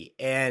agree.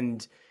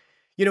 And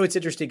it's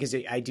interesting because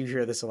I do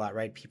hear this a lot,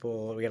 right?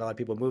 We got a lot of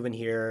people moving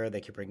here.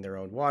 They can bring their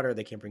own water.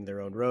 They can bring their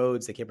own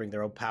roads. They can bring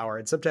their own power.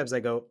 And sometimes I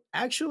go,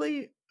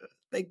 actually,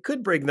 they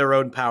could bring their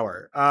own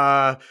power.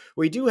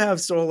 We do have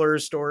solar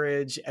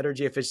storage,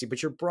 energy efficiency,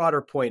 but your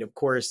broader point, of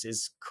course,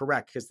 is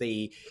correct because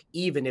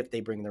even if they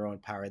bring their own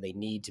power, they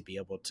need to be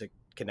able to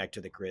connect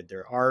to the grid.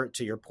 There are,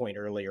 to your point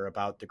earlier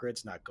about the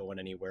grid's not going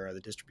anywhere.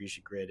 The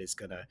distribution grid is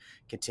going to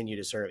continue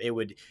to serve. It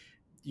would,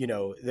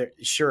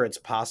 sure, it's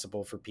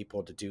possible for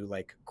people to do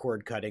like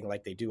cord cutting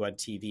like they do on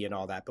TV and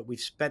all that, but we've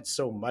spent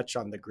so much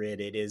on the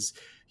grid. It is,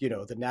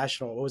 the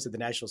National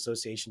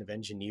Association of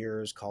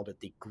Engineers called it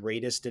the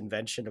greatest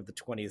invention of the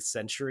 20th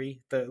century,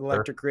 the Sure.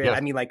 electric grid. Yes.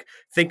 I mean, like,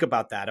 think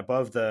about that.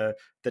 Above the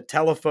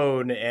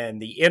telephone and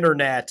the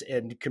internet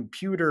and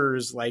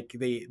computers, like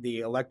the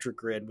electric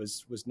grid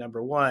was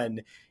number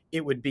one.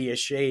 It would be a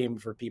shame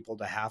for people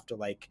to have to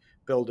like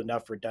build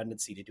enough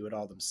redundancy to do it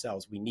all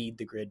themselves. We need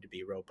the grid to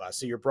be robust.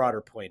 So your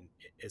broader point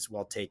is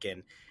well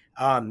taken.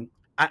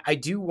 I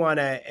do want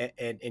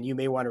to, and you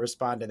may want to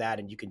respond to that,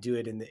 and you can do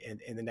it in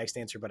the next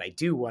answer. But I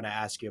do want to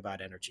ask you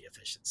about energy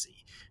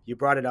efficiency. You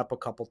brought it up a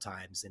couple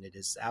times, and it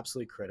is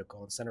absolutely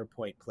critical. And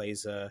CenterPoint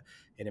plays an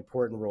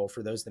important role.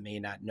 For those that may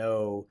not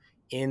know,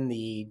 in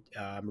the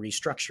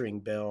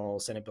restructuring bill,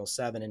 Senate Bill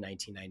 7 in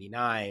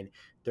 1999,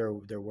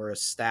 there were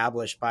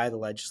established by the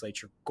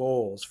legislature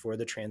goals for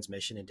the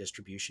transmission and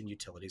distribution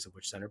utilities, of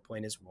which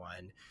CenterPoint is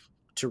one,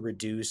 to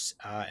reduce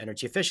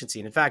energy efficiency.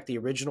 And in fact, the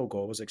original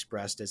goal was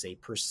expressed as a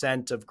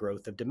percent of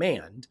growth of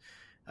demand,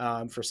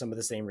 for some of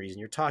the same reason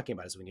you're talking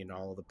about. Is we need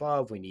all of the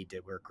above. We're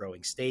a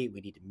growing state.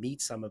 We need to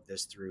meet some of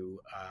this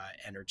through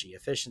energy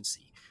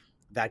efficiency.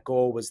 That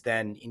goal was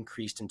then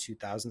increased in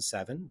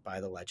 2007 by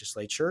the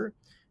legislature.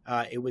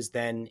 It was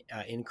then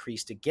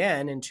increased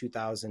again in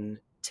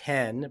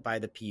 2010 by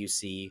the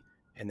PUC,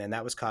 and then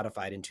that was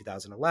codified in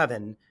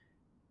 2011.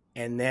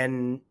 And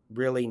then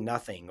really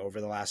nothing over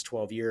the last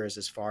 12 years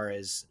as far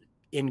as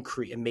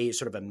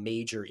sort of a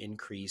major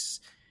increase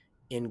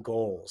in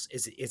goals.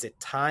 Is it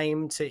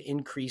time to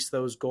increase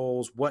those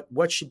goals?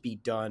 What should be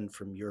done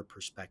from your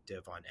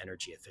perspective on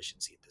energy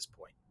efficiency at this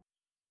point?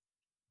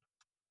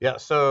 Yeah.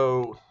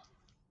 So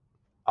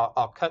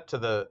I'll cut to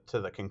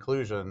the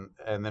conclusion,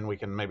 and then we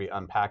can maybe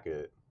unpack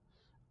it.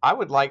 I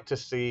would like to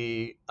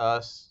see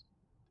us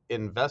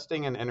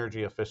investing in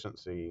energy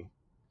efficiency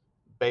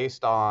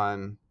based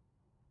on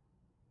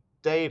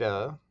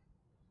data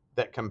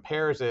that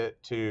compares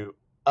it to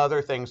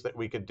other things that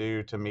we could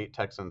do to meet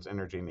Texans'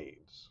 energy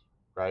needs,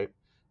 right?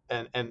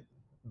 And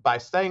by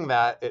saying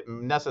that, it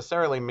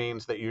necessarily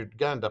means that you're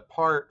going to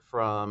depart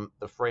from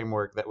the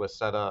framework that was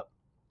set up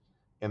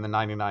in the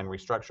 99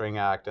 Restructuring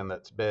Act and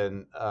that's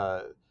been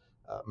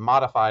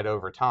modified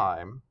over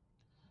time.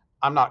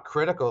 I'm not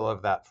critical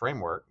of that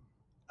framework.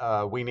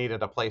 We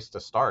needed a place to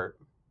start.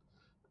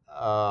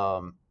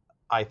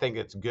 I think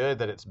it's good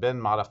that it's been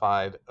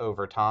modified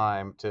over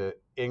time to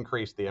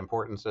increase the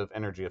importance of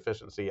energy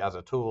efficiency as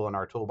a tool in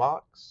our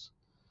toolbox.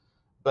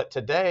 But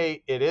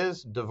today, it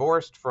is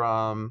divorced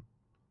from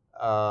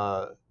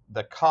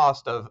the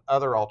cost of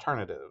other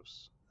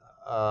alternatives.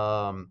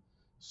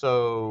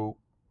 So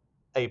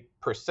a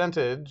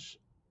percentage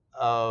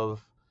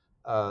of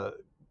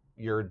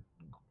your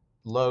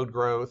load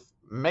growth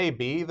may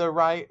be the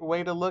right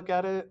way to look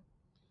at it,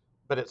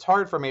 but it's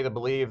hard for me to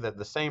believe that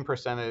the same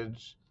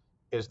percentage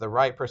is the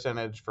right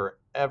percentage for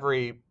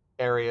every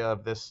area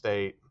of this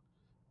state.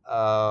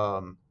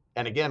 And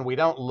again, we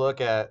don't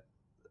look at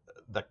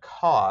the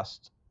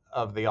cost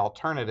of the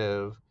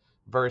alternative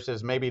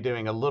versus maybe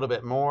doing a little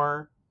bit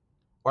more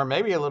or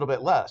maybe a little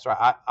bit less.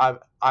 Right?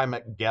 I'm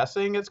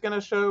guessing it's going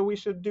to show we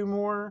should do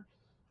more,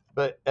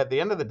 but at the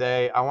end of the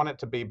day, I want it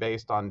to be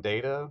based on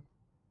data.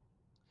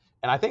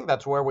 And I think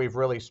that's where we've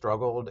really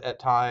struggled at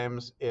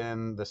times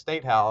in the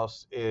state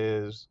house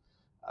is,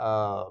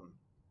 um,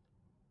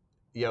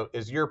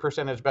 is your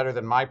percentage better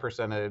than my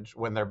percentage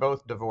when they're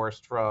both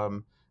divorced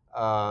from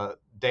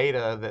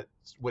data that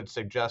would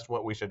suggest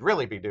what we should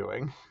really be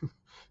doing.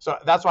 So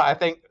that's why I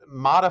think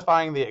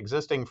modifying the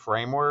existing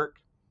framework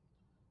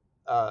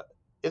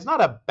is not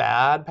a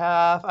bad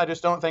path. I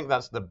just don't think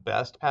that's the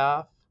best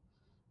path.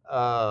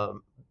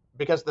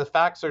 Because the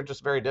facts are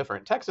just very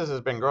different. Texas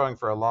has been growing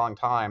for a long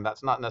time.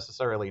 That's not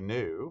necessarily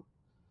new.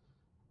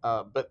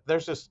 But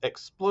there's just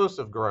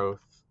explosive growth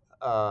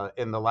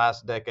in the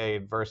last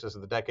decade versus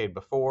the decade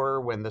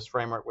before when this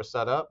framework was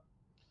set up.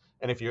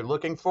 And if you're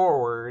looking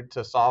forward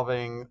to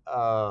solving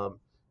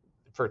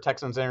for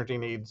Texans' energy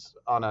needs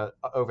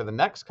over the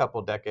next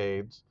couple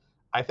decades,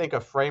 I think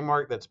a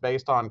framework that's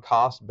based on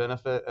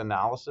cost-benefit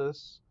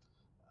analysis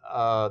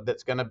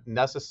that's going to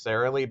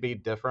necessarily be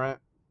different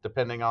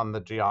depending on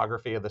the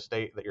geography of the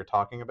state that you're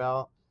talking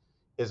about,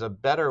 is a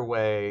better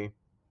way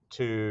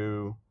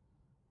to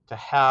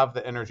have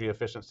the energy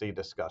efficiency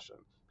discussion.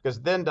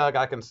 Because then, Doug,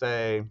 I can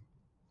say,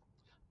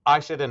 I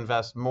should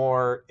invest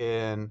more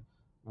in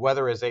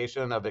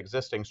weatherization of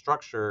existing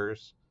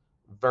structures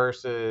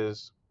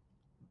versus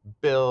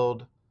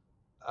build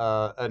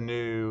a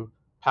new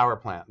power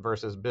plant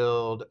versus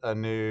build a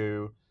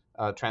new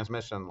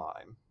transmission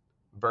line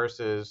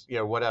versus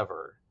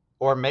whatever.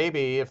 Or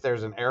maybe if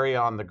there's an area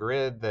on the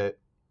grid that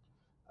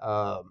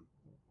um,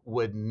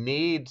 would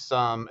need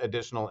some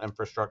additional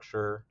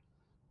infrastructure,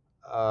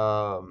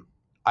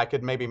 I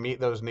could maybe meet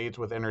those needs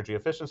with energy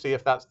efficiency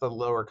if that's the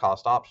lower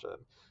cost option.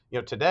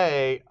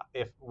 Today,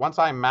 if once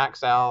I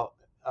max out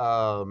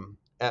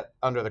at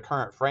under the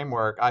current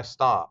framework, I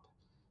stop,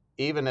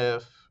 even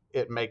if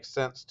it makes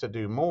sense to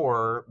do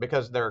more,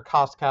 because there are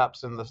cost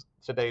caps in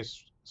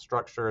today's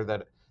structure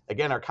that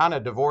again are kind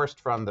of divorced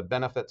from the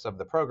benefits of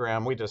the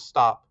program. We just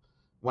stop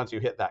once you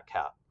hit that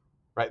cap,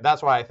 right?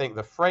 That's why I think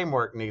the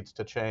framework needs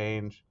to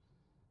change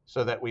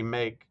so that we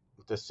make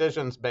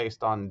decisions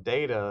based on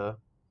data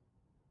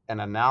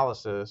and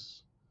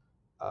analysis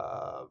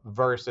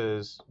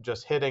versus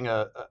just hitting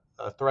a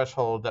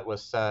threshold that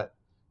was set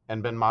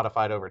and been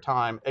modified over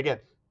time. Again,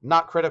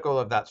 not critical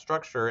of that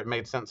structure. It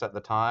made sense at the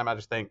time. I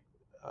just think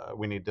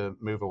we need to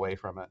move away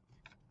from it.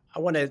 I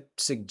want to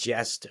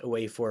suggest a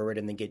way forward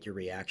and then get your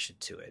reaction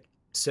to it.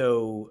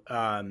 So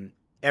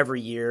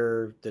every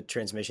year, the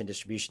transmission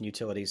distribution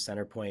utilities,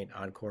 CenterPoint,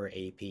 Encore,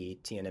 AP,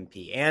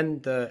 TNMP,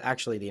 and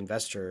the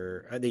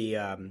investor,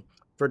 the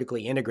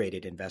vertically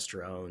integrated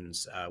investor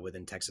owns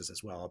within Texas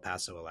as well, El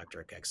Paso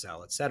Electric,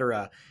 Excel, et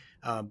cetera,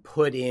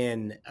 put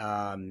in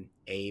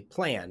a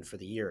plan for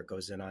the year. It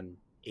goes in on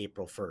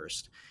April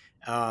 1st.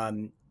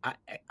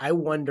 I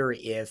wonder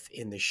if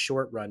in the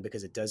short run,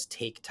 because it does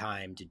take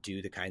time to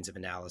do the kinds of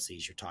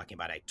analyses you're talking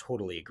about, I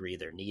totally agree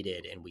they're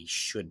needed and we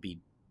should be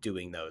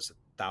doing those.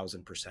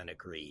 1,000%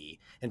 agree.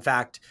 In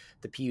fact,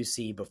 the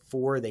PUC,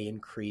 before they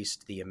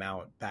increased the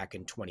amount back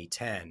in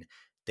 2010,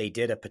 they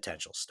did a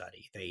potential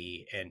study.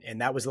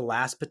 And that was the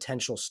last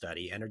potential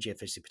study, energy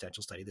efficiency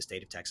potential study the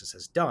state of Texas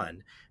has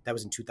done. That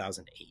was in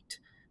 2008.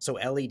 So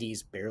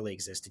LEDs barely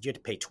existed. You had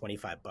to pay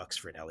 $25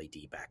 for an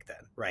LED back then,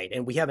 right?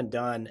 And we haven't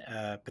done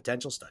a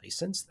potential study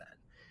since then.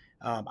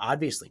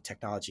 Obviously,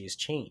 technology has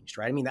changed,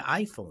 right? I mean, the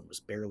iPhone was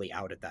barely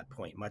out at that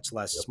point, much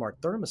less smart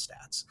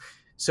thermostats.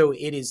 So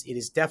it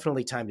is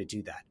definitely time to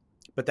do that.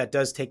 But that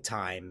does take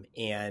time,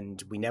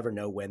 and we never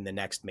know when the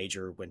next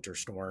major winter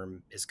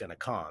storm is going to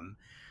come.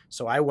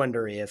 So I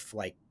wonder if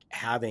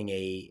having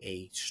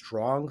a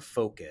strong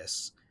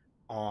focus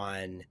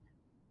on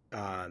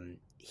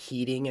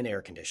heating and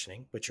air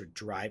conditioning, which are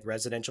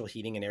residential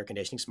heating and air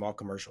conditioning, small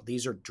commercial,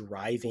 these are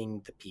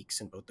driving the peaks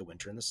in both the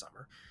winter and the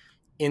summer.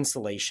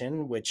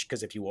 Insulation,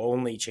 because if you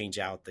only change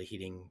out the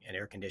heating and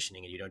air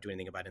conditioning and you don't do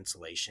anything about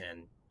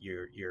insulation,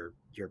 your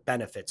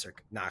benefits are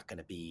not going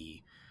to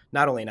be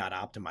not only not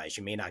optimized,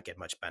 you may not get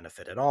much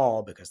benefit at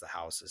all because the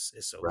house is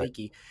so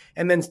leaky.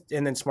 And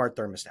then smart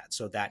thermostats,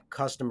 so that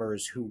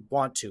customers who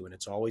want to, and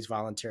it's always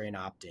voluntary and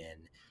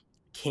opt-in,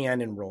 can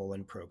enroll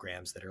in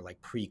programs that are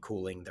like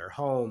pre-cooling their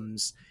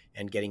homes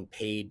and getting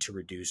paid to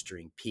reduce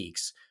during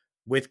peaks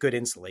with good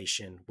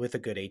insulation, with a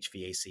good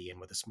HVAC, and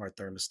with a smart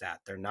thermostat.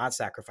 They're not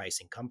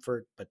sacrificing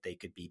comfort, but they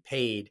could be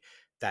paid.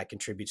 That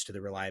contributes to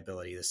the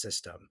reliability of the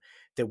system.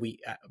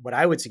 What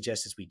I would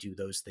suggest is we do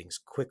those things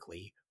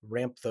quickly,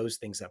 ramp those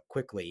things up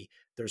quickly.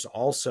 There's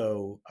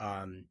also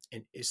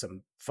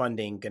some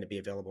funding going to be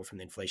available from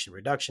the Inflation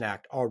Reduction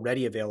Act,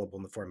 already available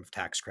in the form of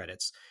tax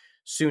credits,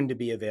 soon to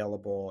be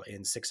available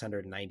in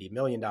 $690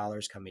 million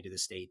coming to the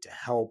state to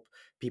help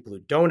people who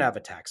don't have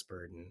a tax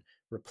burden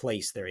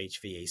replace their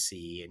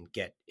HVAC and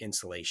get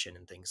insulation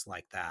and things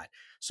like that.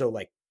 So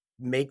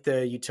make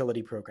the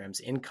utility programs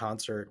in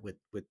concert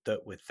with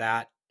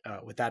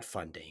that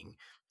funding.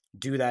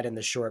 Do that in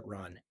the short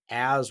run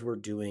as we're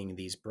doing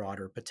these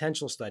broader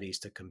potential studies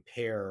to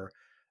compare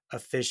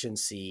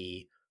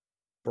efficiency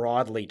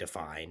broadly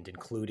defined,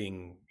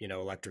 including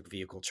electric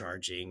vehicle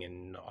charging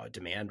and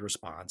demand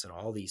response and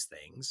all these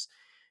things,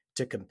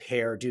 to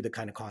do the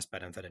kind of cost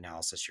benefit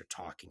analysis you're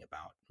talking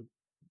about.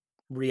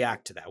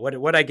 React to that.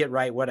 What I get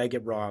right, what I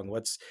get wrong.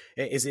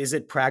 Is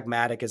it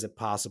pragmatic? Is it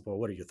possible?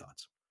 What are your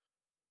thoughts?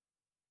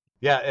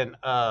 Yeah, and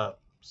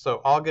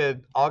so all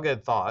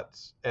good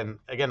thoughts. And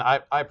again,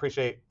 I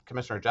appreciate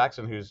Commissioner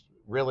Jackson, who's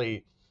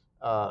really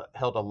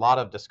held a lot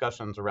of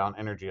discussions around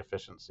energy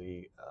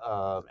efficiency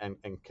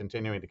and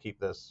continuing to keep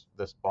this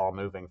ball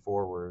moving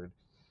forward.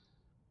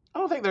 I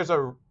don't think there's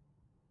a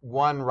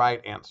one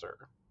right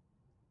answer.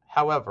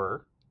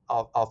 However,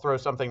 I'll throw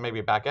something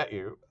maybe back at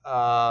you,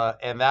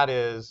 and that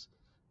is,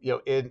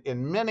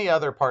 in many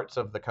other parts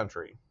of the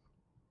country,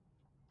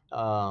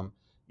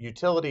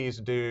 utilities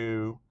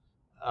do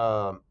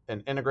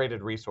an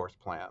integrated resource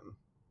plan.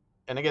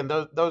 And again,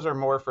 those are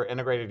more for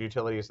integrated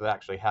utilities that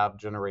actually have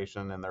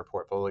generation in their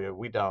portfolio.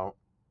 We don't.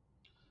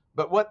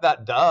 But what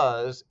that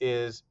does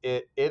is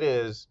it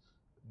is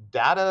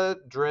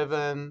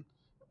data-driven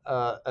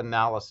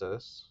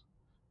analysis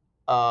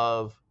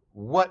of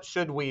what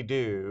should we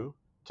do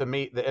to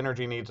meet the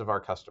energy needs of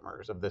our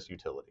customers of this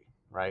utility,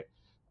 right?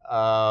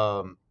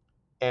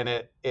 And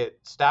it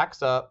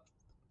stacks up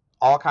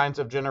all kinds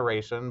of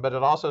generation, but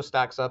it also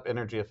stacks up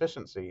energy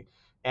efficiency.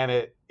 And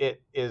it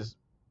is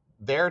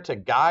there to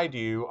guide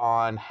you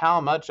on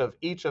how much of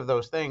each of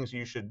those things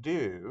you should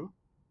do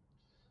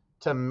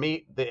to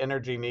meet the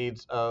energy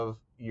needs of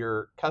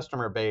your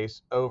customer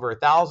base over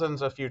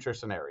thousands of future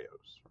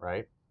scenarios,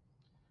 right?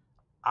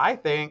 I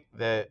think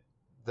that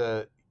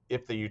the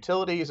if the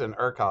utilities and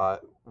ERCOT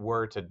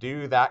were to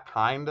do that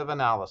kind of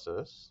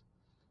analysis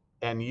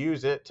and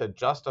use it to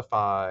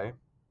justify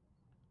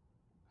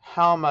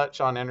how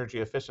much on energy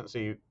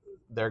efficiency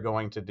they're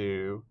going to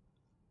do,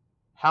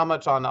 how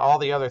much on all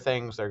the other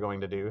things they're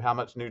going to do, how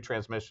much new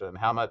transmission,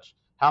 how much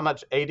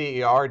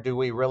ADER do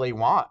we really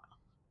want?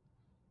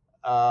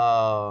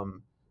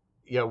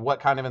 What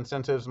kind of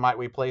incentives might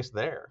we place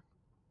there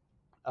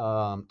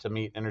to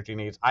meet energy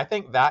needs? I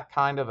think that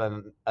kind of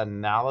an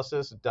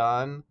analysis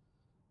done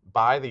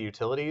by the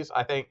utilities,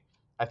 I think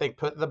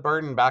put the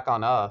burden back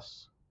on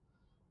us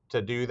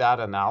to do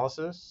that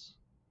analysis,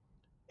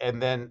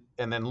 and then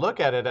look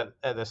at it at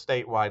a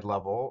statewide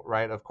level,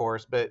 right? Of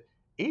course, but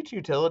each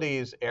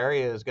utility's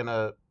area is going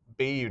to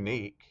be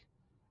unique,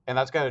 and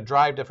that's going to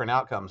drive different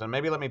outcomes. And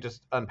maybe let me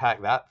just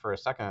unpack that for a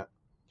second.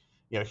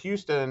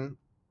 Houston,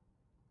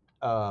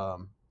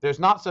 there's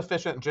not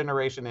sufficient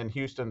generation in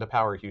Houston to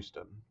power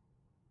Houston.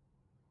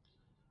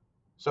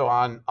 So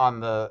on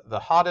the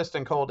hottest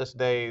and coldest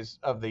days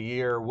of the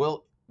year,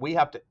 we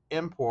have to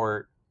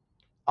import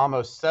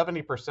almost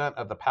 70%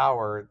 of the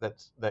power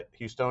that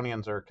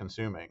Houstonians are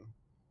consuming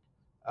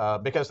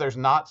because there's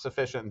not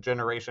sufficient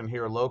generation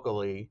here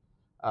locally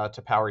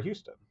to power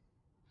Houston.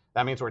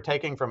 That means we're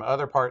taking from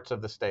other parts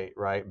of the state,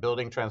 right?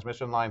 Building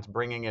transmission lines,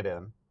 bringing it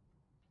in.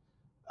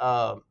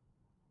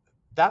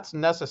 That's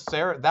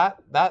necessary.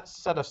 That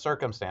set of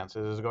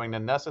circumstances is going to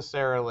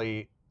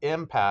necessarily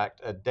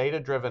impact a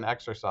data-driven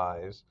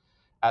exercise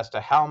as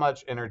to how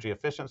much energy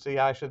efficiency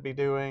I should be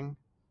doing,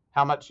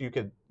 how much you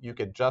could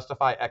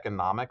justify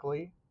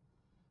economically,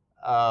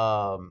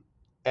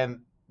 and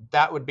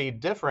that would be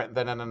different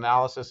than an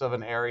analysis of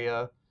an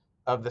area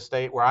of the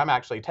state where I'm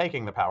actually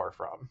taking the power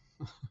from,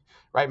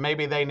 right?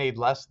 Maybe they need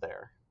less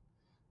there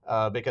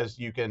because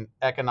you can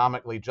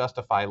economically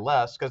justify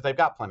less because they've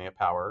got plenty of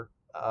power.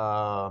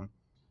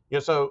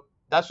 So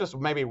that's just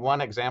maybe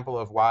one example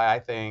of why I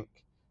think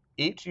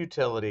each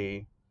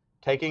utility,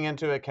 taking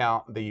into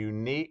account the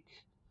unique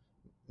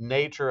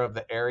nature of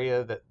the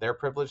area that they're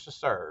privileged to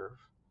serve,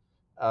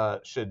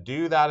 should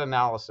do that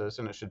analysis,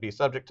 and it should be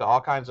subject to all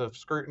kinds of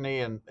scrutiny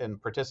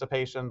and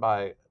participation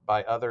by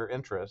other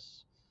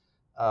interests.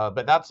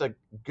 But that's a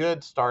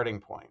good starting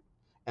point.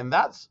 And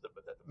that's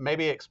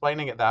maybe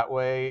explaining it that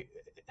way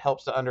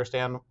helps to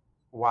understand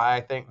why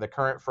I think the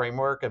current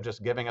framework of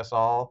just giving us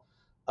all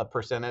a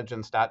percentage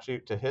in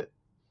statute to hit,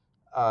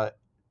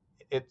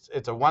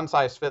 it's a one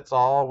size fits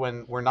all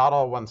when we're not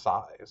all one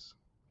size.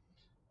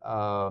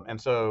 And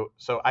so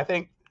I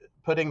think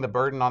putting the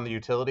burden on the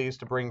utilities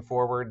to bring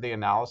forward the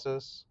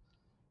analysis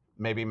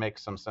maybe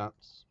makes some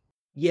sense.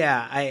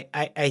 Yeah,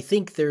 I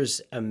think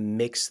there's a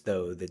mix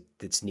though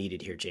that's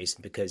needed here,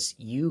 Jason, because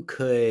you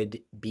could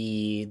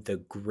be the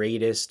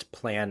greatest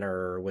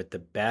planner with the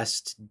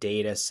best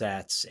data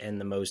sets and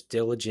the most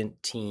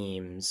diligent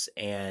teams,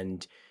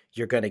 and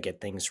you're going to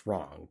get things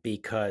wrong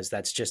because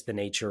that's just the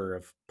nature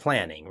of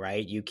planning,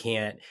 right? You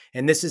can't,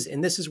 and this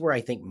is where I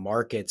think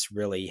markets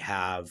really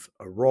have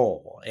a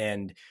role.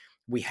 And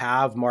we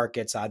have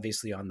markets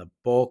obviously on the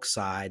bulk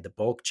side, the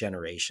bulk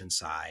generation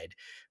side.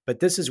 But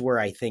this is where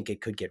I think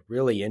it could get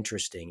really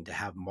interesting to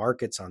have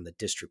markets on the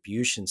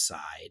distribution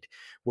side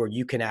where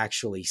you can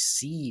actually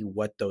see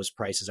what those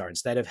prices are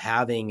instead of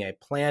having a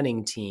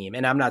planning team.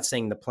 And I'm not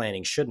saying the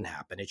planning shouldn't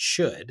happen. It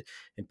should,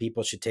 and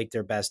people should take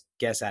their best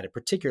guess at it,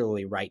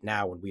 particularly right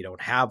now when we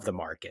don't have the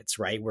markets,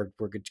 right? We're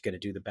going to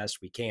do the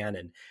best we can.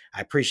 And I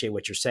appreciate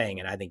what you're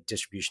saying. And I think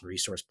distribution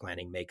resource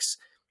planning makes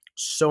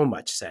so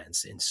much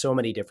sense in so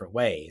many different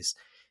ways.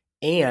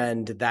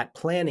 And that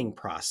planning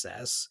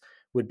process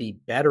would be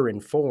better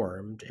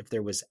informed if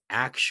there was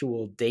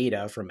actual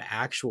data from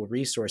actual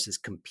resources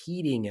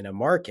competing in a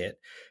market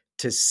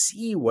to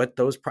see what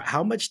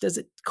how much does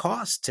it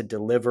cost to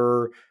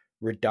deliver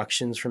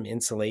reductions from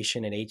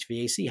insulation and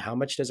HVAC? How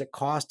much does it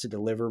cost to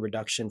deliver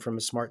reduction from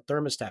a smart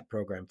thermostat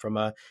program, from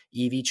a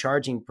EV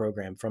charging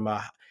program, from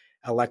a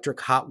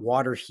electric hot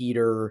water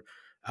heater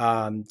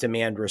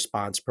demand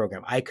response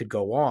program? I could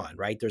go on,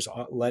 right?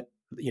 Let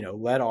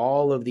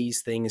all of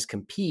these things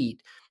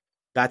compete.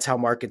 That's how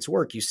markets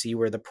work. You see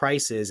where the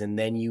price is, and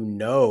then you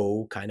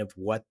know kind of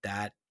what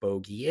that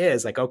bogey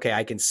is. Like, okay,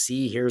 I can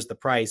see here's the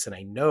price, and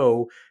I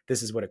know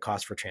this is what it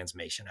costs for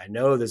transmission. I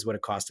know this is what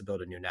it costs to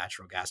build a new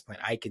natural gas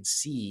plant. I can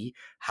see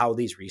how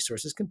these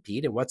resources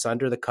compete and what's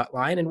under the cut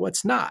line and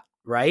what's not,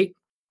 right?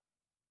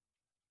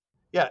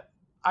 Yeah,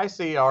 I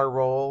see our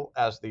role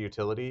as the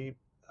utility.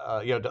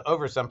 To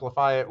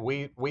oversimplify it,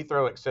 we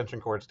throw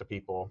extension cords to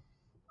people.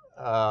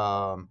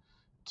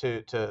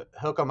 To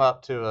hook them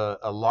up to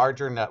a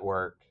larger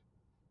network,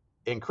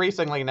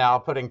 increasingly now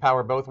putting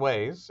power both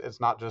ways.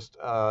 It's not just,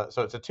 so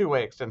it's a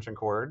two-way extension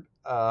cord.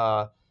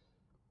 But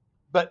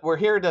we're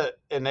here to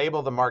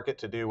enable the market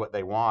to do what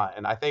they want.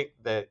 And I think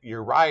that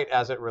you're right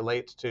as it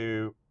relates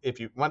to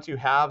once you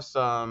have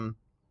some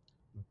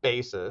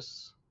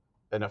basis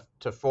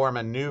to form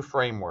a new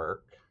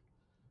framework,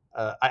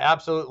 I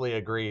absolutely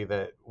agree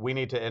that we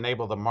need to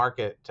enable the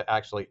market to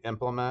actually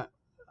implement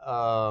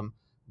um,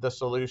 the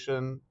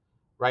solution,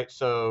 right?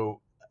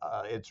 So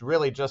it's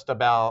really just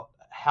about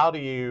how do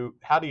you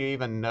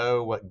even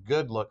know what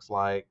good looks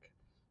like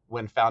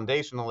when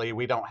foundationally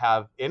we don't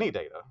have any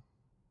data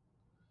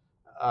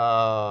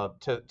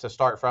to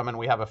start from, and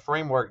we have a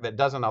framework that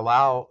doesn't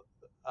allow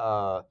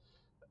uh,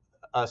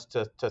 us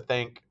to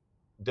think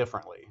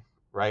differently,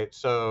 right?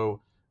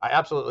 So I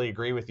absolutely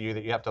agree with you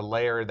that you have to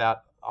layer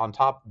that on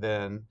top.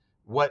 Then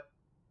what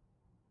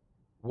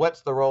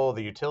what's the role of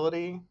the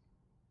utility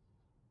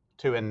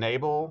to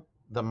enable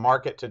the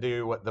market to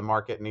do what the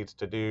market needs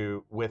to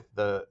do with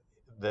the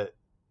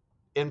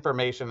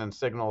information and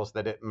signals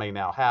that it may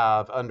now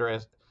have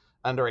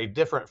under a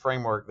different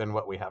framework than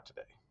what we have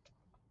today.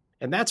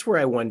 And that's where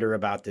I wonder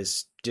about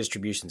this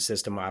distribution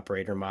system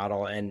operator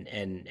model.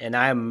 And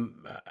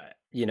I'm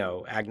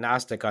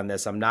agnostic on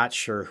this. I'm not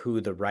sure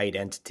who the right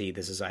entity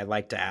this is. I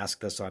like to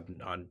ask this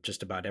on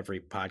just about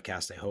every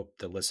podcast. I hope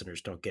the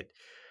listeners don't get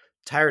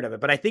tired of it,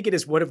 but I think it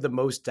is one of the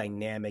most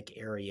dynamic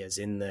areas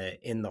in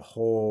the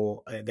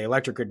whole the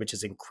electric grid, which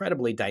is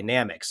incredibly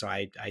dynamic. So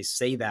I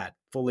say that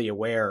fully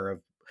aware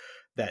of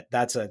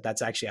that's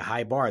actually a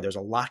high bar. There's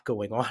a lot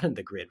going on in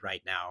the grid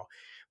right now.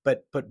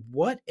 But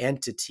what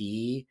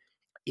entity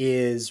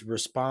is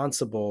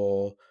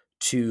responsible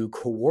to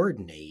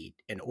coordinate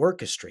and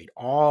orchestrate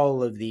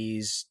all of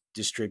these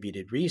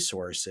distributed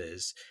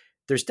resources?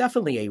 There's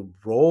definitely a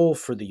role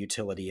for the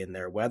utility in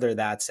there, whether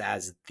that's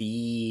as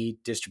the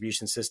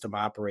distribution system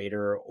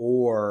operator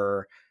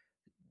or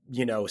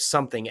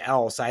something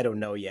else. I don't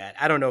know yet.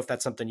 I don't know if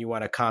that's something you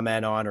want to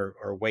comment on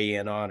or weigh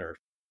in on. Or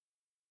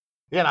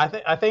Yeah,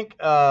 and I think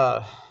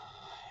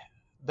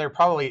there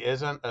probably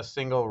isn't a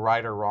single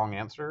right or wrong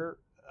answer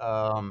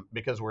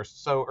because we're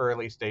so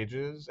early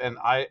stages, and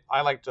I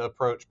like to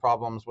approach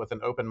problems with an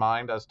open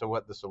mind as to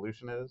what the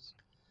solution is.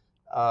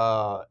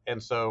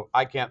 And so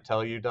I can't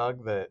tell you,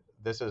 Doug, that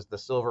this is the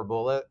silver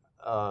bullet.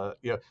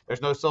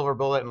 There's no silver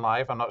bullet in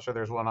life. I'm not sure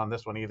there's one on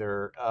this one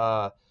either.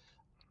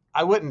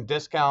 I wouldn't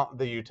discount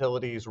the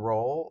utility's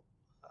role,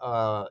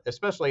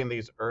 especially in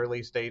these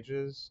early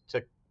stages.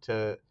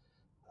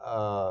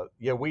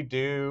 We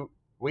do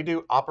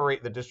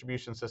operate the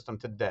distribution system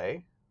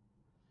today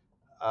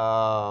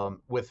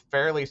with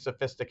fairly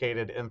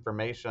sophisticated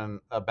information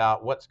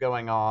about what's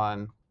going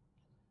on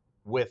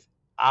with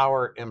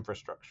our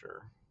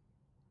infrastructure.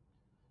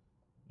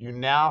 You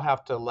now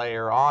have to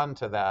layer on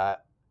to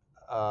that,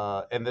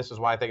 and this is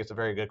why I think it's a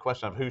very good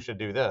question of who should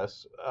do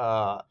this.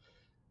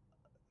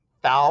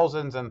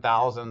 Thousands and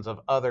thousands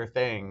of other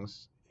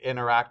things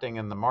interacting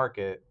in the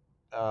market.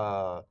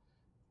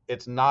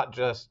 It's not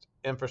just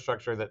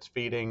infrastructure that's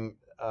feeding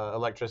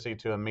electricity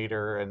to a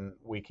meter, and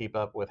we keep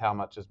up with how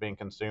much is being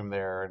consumed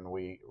there, and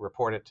we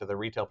report it to the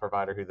retail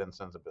provider who then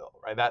sends a bill.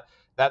 Right?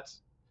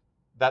 That's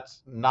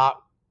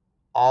not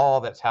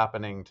all that's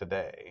happening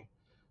today.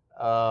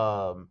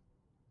 Um,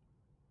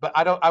 but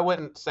I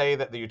wouldn't say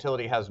that the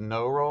utility has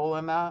no role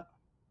in that.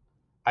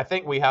 I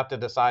think we have to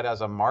decide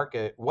as a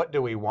market, what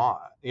do we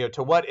want?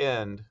 To what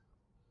end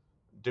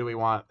do we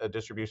want a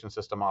distribution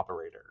system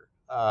operator?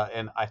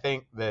 And I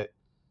think that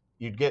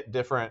you'd get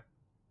different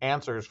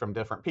answers from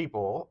different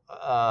people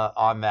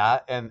on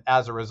that. And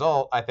as a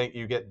result, I think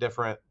you get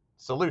different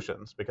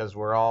solutions because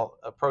we're all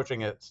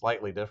approaching it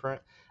slightly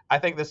different. I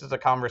think this is a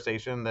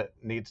conversation that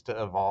needs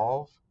to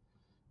evolve.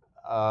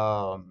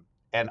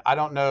 And I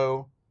don't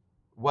know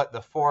what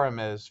the forum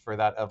is for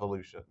that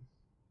evolution.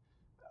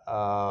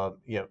 Uh,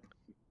 you know,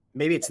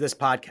 maybe it's this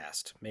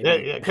podcast. Maybe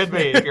it could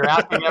be. If you're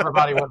asking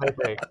everybody what they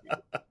think,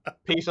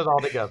 piece it all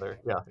together.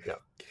 Yeah.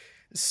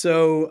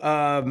 So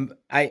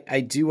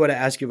I do want to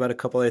ask you about a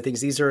couple other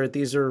things. These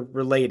are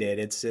related.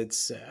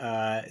 It's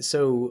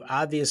so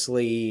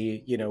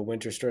obviously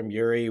Winter Storm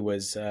Uri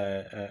was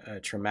a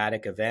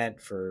traumatic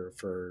event for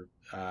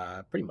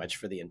pretty much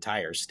for the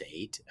entire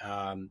state.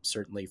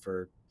 Certainly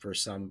for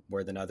some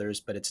more than others,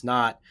 but it's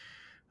not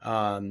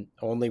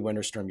only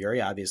Winter Storm Uri.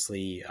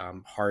 Obviously,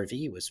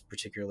 Harvey was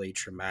particularly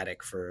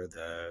traumatic for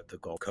the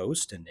Gulf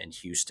Coast and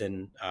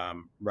Houston,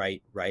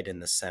 right in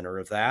the center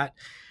of that.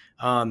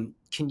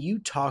 Can you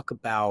talk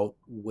about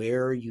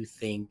where you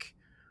think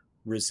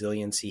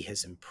resiliency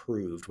has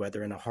improved,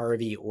 whether in a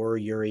Harvey or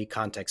Uri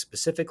context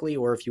specifically,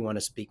 or if you want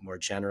to speak more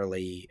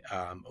generally,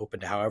 open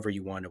to however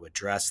you want to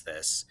address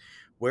this?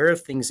 Where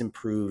have things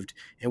improved,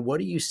 and what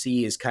do you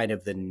see as kind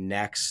of the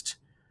next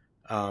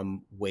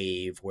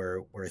wave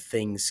where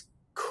things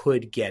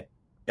could get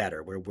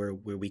better, where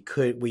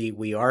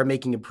we are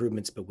making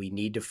improvements, but we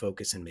need to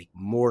focus and make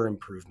more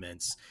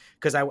improvements?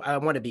 Because I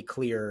want to be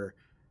clear,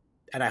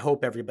 and I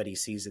hope everybody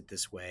sees it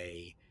this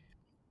way.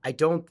 I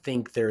don't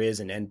think there is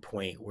an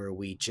endpoint where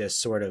we just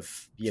sort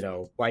of,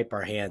 wipe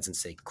our hands and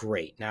say,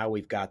 great, now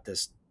we've got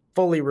this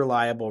fully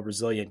reliable,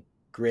 resilient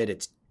grid.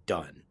 It's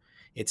done.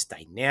 It's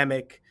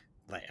dynamic.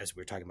 Like, as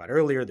we were talking about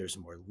earlier, there's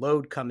more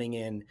load coming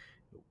in.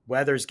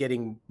 Weather's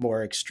getting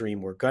more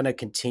extreme. We're going to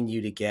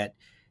continue to get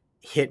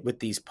hit with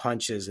these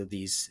punches of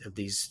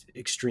these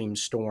extreme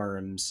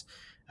storms.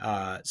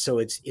 So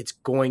it's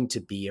going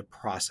to be a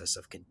process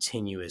of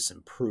continuous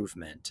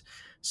improvement.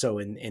 So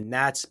in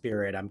that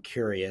spirit, I'm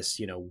curious,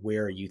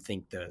 where you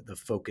think the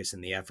focus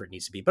and the effort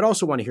needs to be, but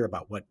also want to hear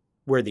about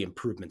where the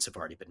improvements have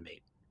already been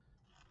made.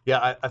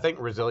 Yeah, I think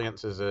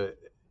resilience is an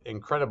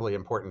incredibly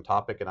important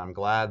topic, and I'm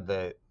glad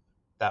that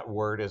that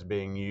word is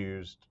being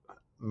used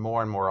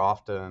more and more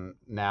often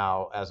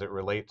now as it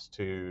relates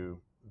to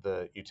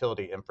the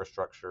utility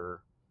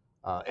infrastructure,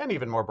 and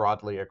even more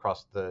broadly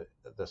across the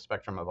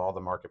spectrum of all the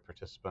market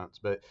participants.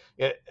 But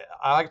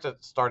I like to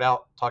start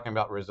out talking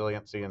about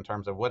resiliency in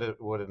terms of what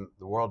in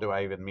the world do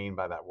I even mean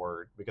by that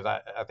word? Because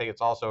I think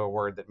it's also a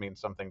word that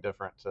means something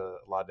different to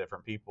a lot of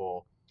different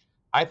people.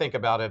 I think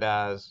about it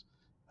as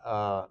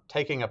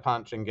taking a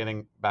punch and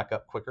getting back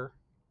up quicker.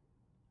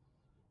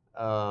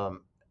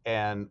 Um,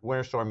 and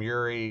Winter Storm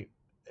Uri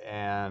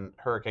and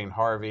Hurricane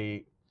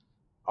Harvey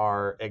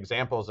are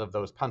examples of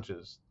those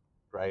punches,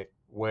 right?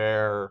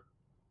 Where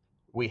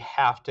we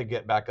have to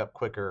get back up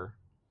quicker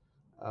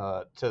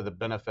to the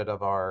benefit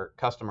of our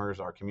customers,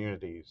 our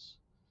communities.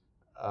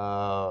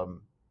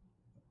 Um,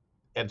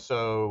 and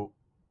so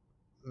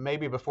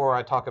maybe before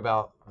I talk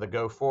about the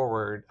go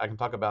forward, I can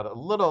talk about a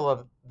little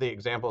of the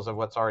examples of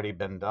what's already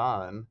been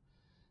done.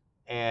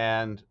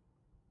 And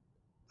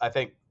I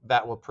think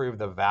that will prove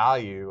the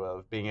value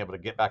of being able to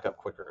get back up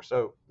quicker.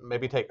 So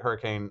maybe take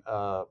Hurricane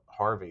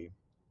Harvey,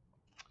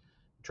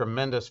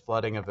 tremendous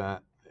flooding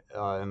event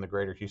in the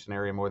greater Houston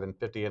area, more than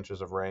 50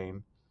 inches of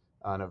rain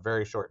in a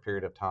very short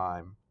period of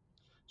time.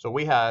 So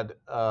we had,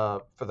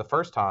 for the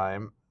first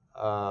time,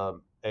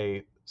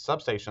 a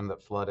substation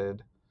that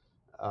flooded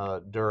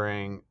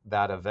during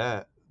that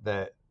event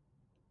that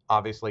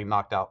obviously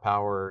knocked out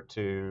power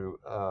to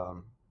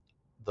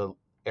the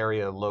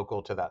area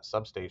local to that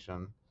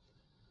substation.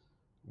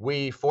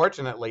 We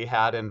fortunately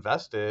had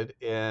invested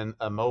in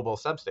a mobile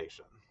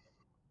substation.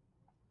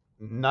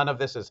 None of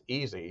this is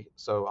easy,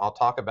 so I'll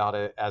talk about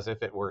it as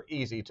if it were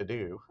easy to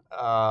do.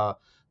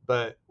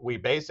 But we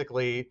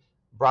basically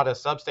brought a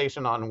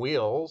substation on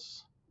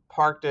wheels,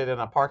 parked it in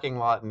a parking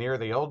lot near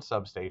the old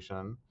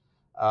substation,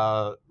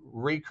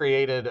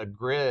 recreated a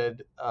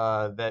grid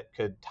that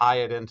could tie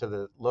it into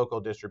the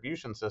local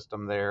distribution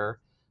system there,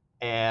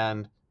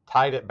 and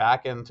tied it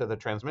back into the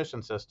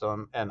transmission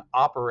system and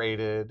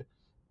operated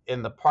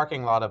in the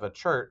parking lot of a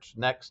church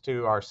next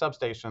to our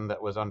substation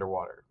that was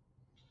underwater.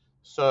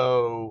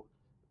 So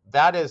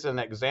that is an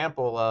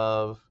example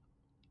of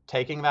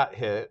taking that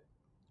hit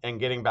and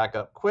getting back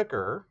up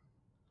quicker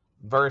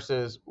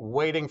versus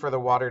waiting for the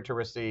water to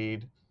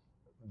recede,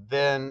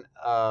 then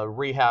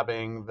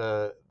rehabbing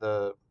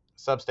the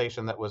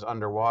substation that was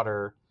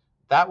underwater.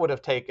 That would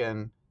have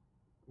taken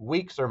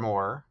weeks or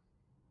more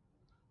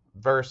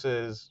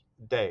versus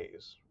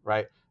days,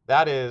 right?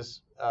 That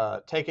is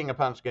taking a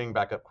punch, getting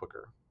back up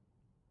quicker.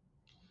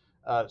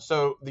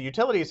 So the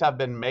utilities have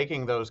been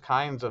making those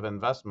kinds of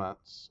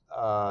investments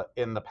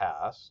in the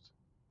past,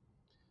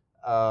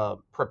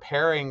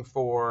 preparing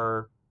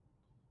for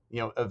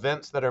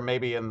events that are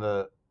maybe in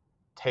the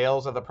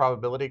tails of the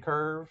probability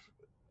curve,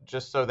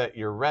 just so that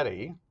you're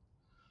ready.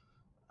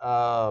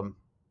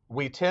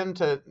 We tend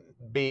to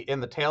be in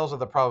the tails of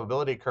the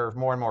probability curve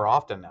more and more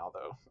often now,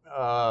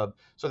 though.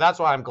 So that's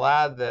why I'm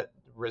glad that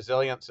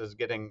resilience is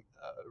getting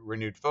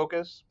renewed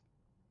focus.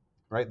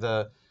 Right,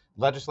 the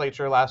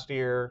legislature last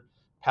year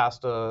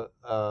passed a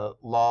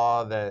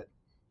law that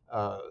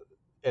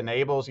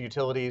enables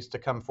utilities to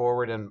come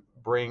forward and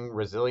bring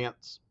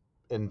resilience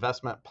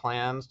investment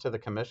plans to the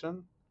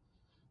commission,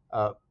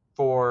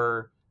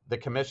 for the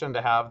commission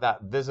to have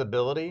that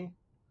visibility,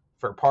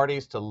 for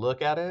parties to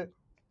look at it,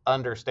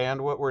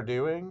 understand what we're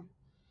doing,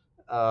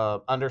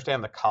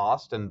 understand the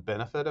cost and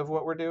benefit of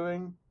what we're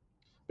doing,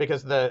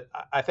 because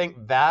I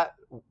think that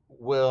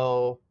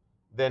will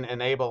then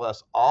enable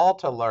us all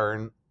to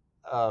learn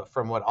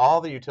from what all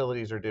the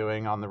utilities are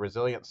doing on the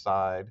resilience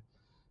side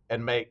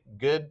and make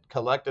good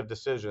collective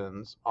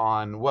decisions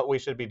on what we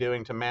should be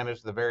doing to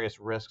manage the various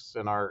risks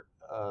in our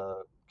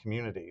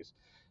communities.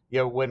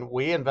 When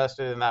we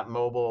invested in that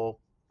mobile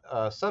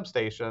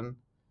substation,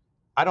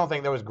 I don't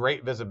think there was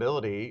great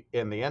visibility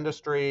in the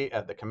industry,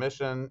 at the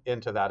commission,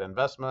 into that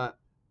investment.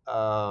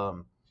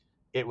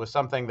 It was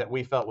something that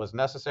we felt was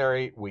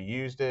necessary. We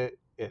used it.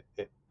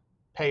 It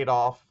paid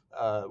off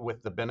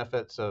with the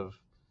benefits of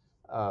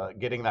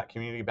getting that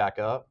community back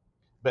up.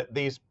 But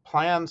these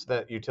plans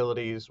that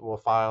utilities will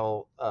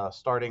file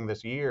starting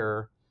this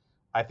year,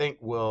 I think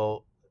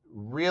will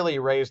really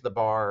raise the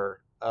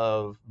bar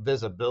of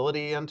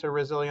visibility into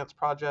resilience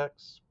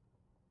projects.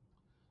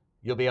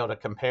 You'll be able to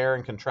compare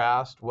and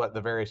contrast what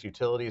the various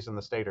utilities in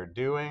the state are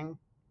doing.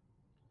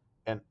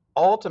 And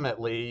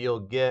ultimately, you'll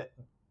get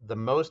the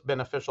most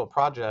beneficial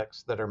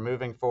projects that are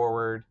moving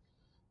forward,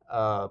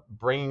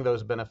 bringing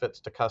those benefits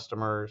to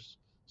customers,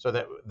 so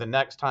that the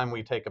next time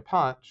we take a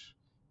punch,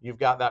 you've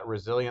got that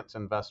resilience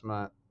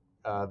investment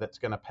that's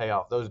going to pay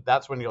off.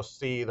 That's when you'll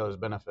see those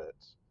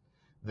benefits.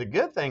 The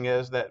good thing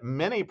is that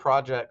many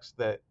projects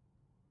that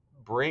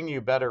bring you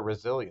better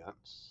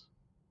resilience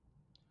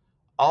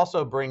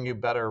also bring you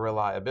better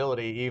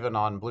reliability, even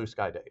on blue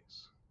sky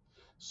days.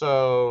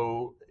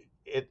 So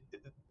it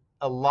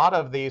a lot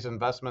of these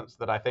investments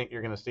that I think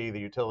you're going to see the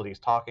utilities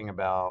talking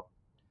about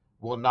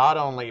will not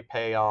only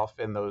pay off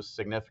in those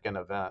significant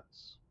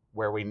events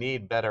where we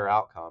need better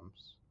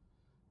outcomes,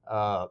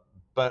 uh,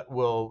 but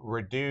will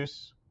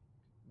reduce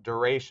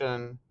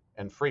duration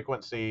and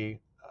frequency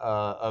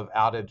of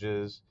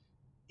outages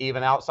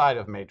even outside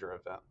of major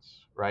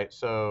events, right?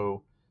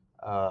 So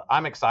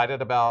I'm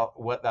excited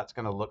about what that's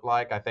going to look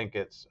like. I think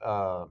it's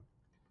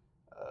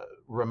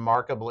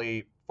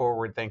remarkably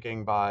forward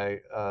thinking by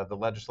the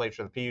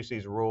legislature. The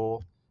PUC's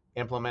rule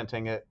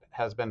implementing it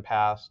has been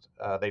passed.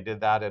 They did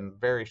that in a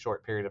very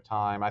short period of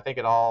time. I think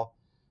it all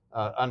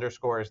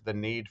underscores the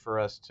need for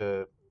us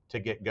to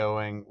get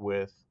going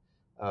with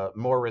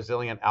more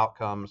resilient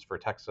outcomes for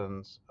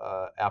Texans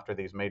after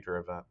these major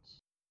events.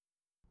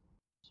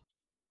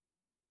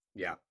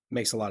 Yeah,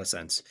 makes a lot of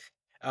sense.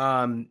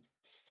 Um,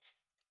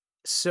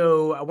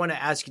 so I want to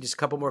ask you just a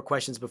couple more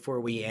questions before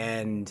we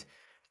end.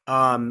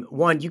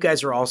 One, you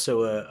guys are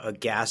also a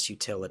gas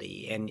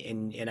utility,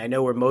 and I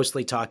know we're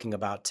mostly talking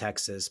about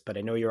Texas, but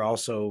I know you're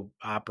also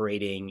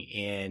operating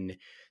in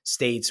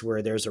states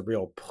where there's a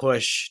real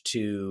push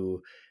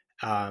to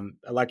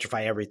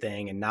electrify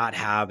everything and not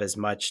have as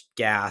much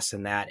gas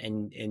and that.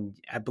 And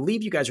I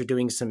believe you guys are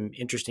doing some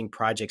interesting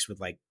projects with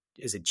like,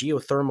 is it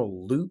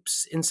geothermal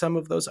loops in some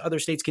of those other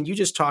states? Can you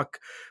just talk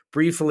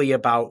briefly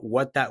about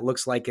what that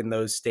looks like in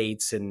those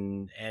states,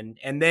 and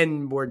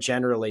then more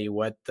generally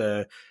what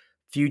the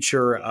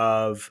future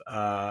of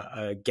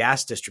a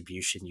gas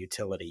distribution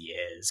utility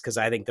is? Because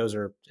I think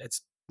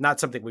it's not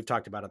something we've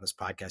talked about on this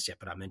podcast yet,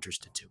 but I'm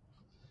interested too.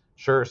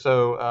 Sure.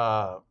 So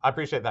I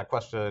appreciate that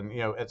question.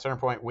 At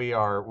CenterPoint, we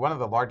are one of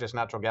the largest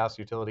natural gas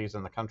utilities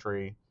in the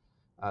country,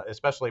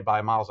 especially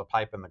by miles of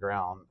pipe in the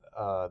ground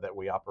that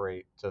we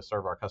operate to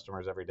serve our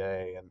customers every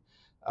day.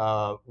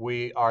 And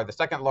we are the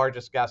second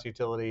largest gas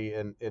utility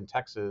in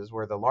Texas.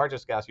 We're the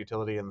largest gas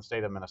utility in the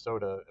state of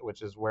Minnesota,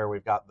 which is where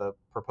we've got the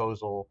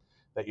proposal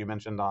that you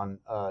mentioned on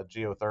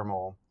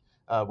geothermal.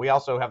 We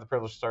also have the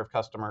privilege to serve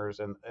customers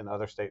in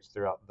other states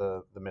throughout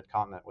the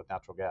mid-continent with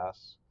natural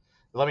gas.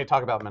 Let me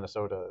talk about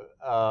Minnesota.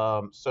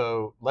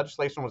 So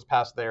legislation was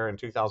passed there in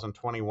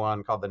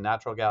 2021 called the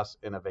Natural Gas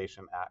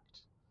Innovation Act.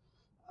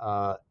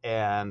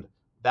 And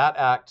that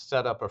act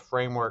set up a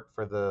framework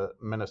for the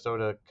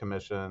Minnesota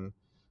Commission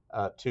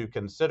to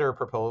consider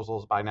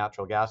proposals by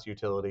natural gas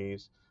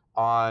utilities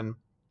on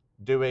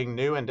doing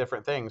new and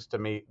different things to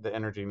meet the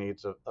energy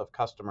needs of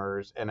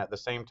customers, and at the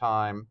same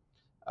time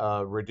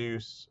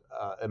reduce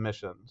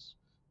emissions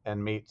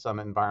and meet some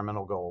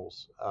environmental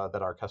goals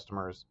that our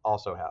customers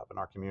also have and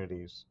our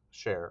communities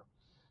share.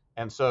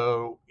 And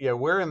so,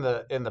 we're in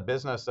the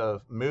business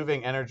of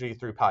moving energy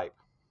through pipe.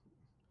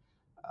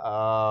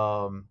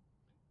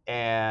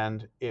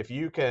 And if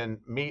you can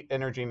meet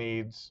energy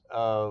needs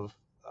of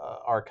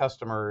our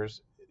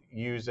customers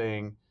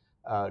using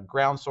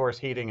ground source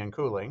heating and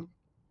cooling,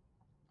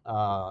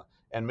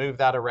 and move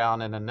that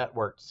around in a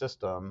networked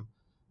system,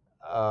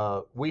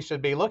 we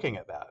should be looking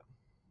at that,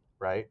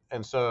 right?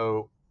 And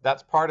so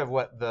that's part of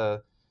what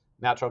the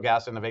Natural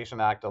Gas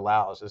Innovation Act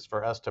allows, is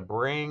for us to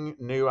bring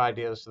new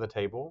ideas to the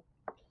table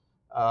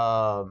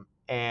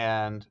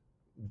and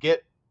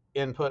get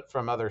input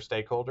from other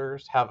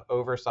stakeholders, have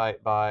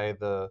oversight by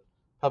the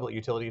Public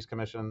Utilities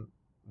Commission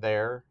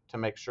there to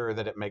make sure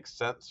that it makes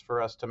sense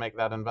for us to make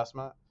that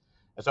investment.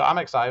 And so I'm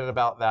excited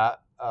about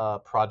that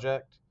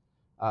project.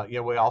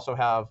 We also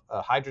have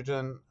a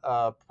hydrogen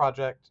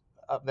project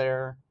up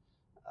there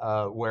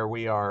where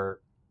we are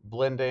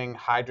blending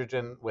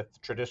hydrogen with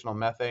traditional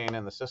methane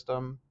in the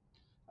system,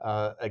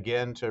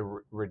 again,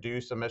 to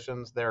reduce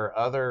emissions. There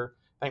are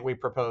I think we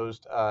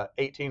proposed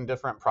 18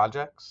 different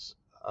projects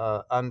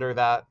under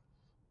that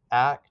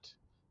act,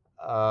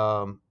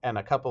 and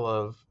a couple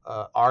of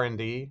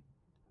R&D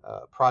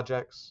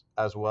projects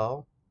as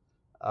well,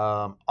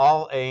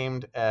 all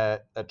aimed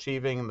at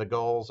achieving the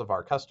goals of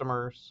our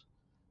customers,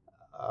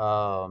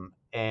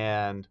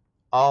 and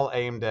all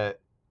aimed at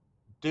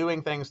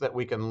doing things that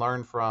we can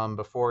learn from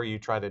before you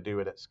try to do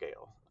it at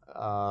scale.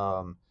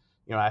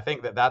 I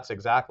think that that's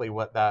exactly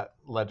what that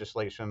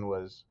legislation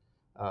was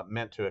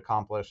meant to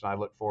accomplish, and I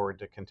look forward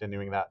to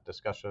continuing that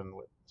discussion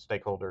with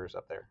stakeholders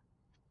up there.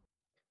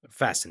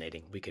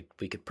 Fascinating. We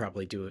could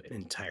probably do an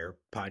entire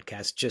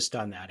podcast just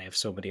on that. I have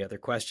so many other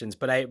questions,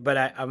 but I'm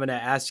going to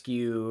ask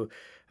you.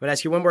 I'm going to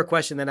ask you one more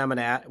question. Then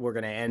we're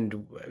going to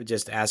end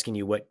just asking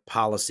you what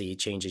policy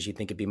changes you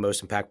think would be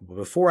most impactful. But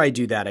before I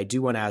do that, I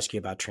do want to ask you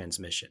about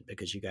transmission,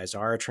 because you guys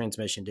are a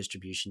transmission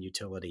distribution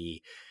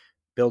utility.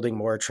 Building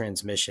more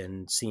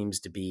transmission seems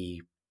to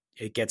be,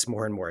 it gets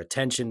more and more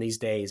attention these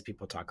days.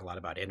 People talk a lot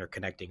about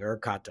interconnecting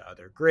ERCOT to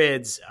other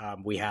grids.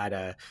 We had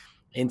a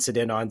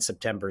incident on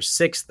September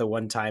 6th, the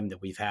one time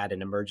that we've had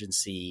an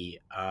emergency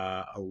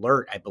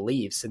alert, I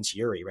believe, since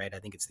Uri, right? I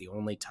think it's the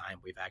only time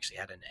we've actually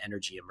had an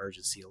energy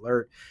emergency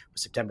alert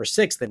was September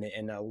 6th.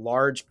 And a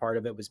large part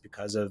of it was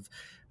because of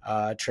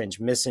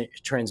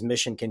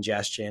transmission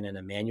congestion and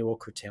a manual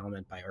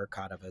curtailment by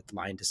ERCOT of a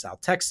line to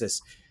South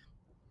Texas.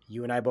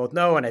 you and I both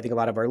know, and I think a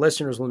lot of our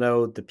listeners will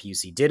know, the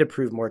PUC did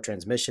approve more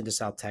transmission to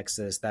South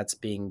Texas. That's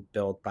being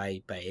built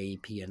by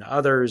AEP and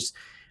others.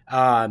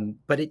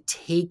 But it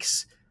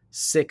takes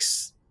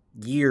 6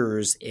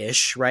 years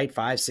ish, right?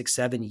 5, 6,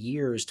 7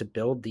 years to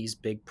build these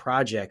big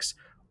projects.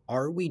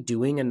 Are we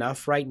doing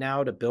enough right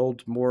now to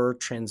build more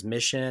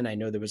transmission? I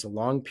know there was a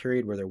long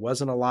period where there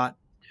wasn't a lot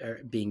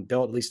being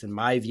built, at least in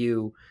my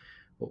view.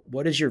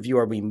 What is your view?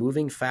 Are we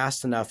moving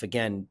fast enough,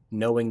 again,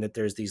 knowing that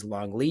there's these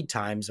long lead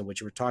times, in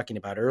which we were talking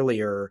about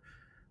earlier,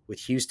 with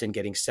Houston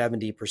getting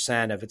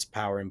 70% of its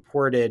power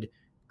imported?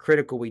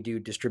 Critical we do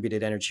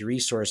distributed energy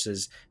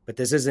resources, but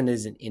this isn't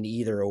an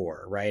either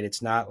or, right?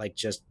 It's not like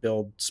just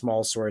build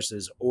small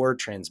sources or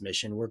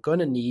transmission. We're going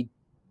to need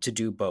to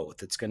do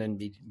both. It's going to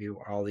be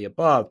all the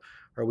above.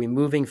 Are we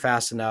moving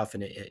fast enough?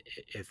 And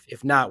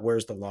if not,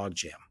 where's the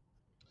logjam?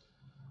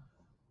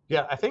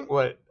 Yeah, I think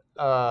what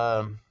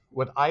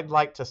I'd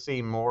like to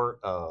see more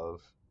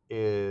of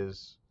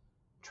is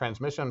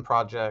transmission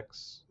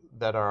projects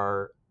that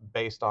are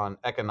based on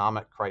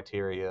economic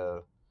criteria,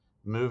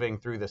 moving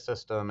through the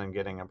system and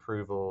getting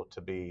approval to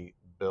be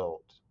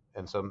built.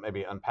 And so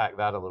maybe unpack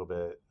that a little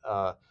bit.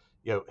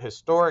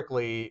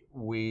 Historically,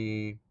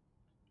 we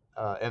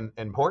and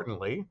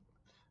importantly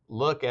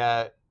look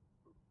at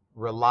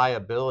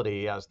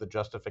reliability as the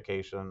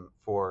justification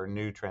for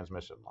new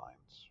transmission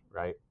lines,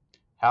 right?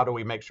 How do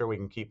we make sure we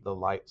can keep the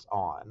lights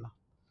on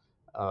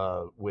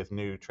with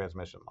new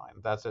transmission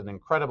lines? That's an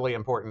incredibly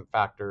important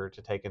factor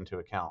to take into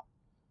account.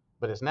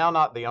 But it's now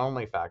not the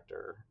only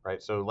factor,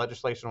 right? So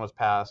legislation was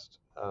passed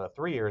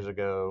 3 years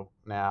ago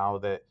now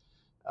that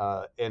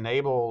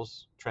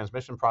enables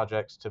transmission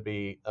projects to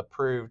be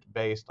approved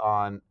based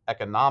on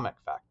economic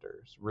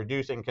factors,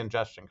 reducing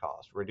congestion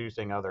costs,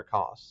 reducing other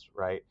costs,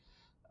 right?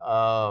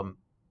 Um,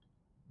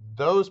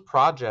 those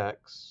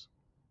projects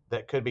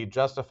that could be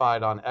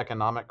justified on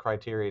economic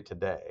criteria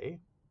today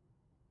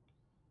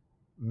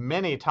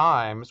many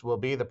times will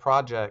be the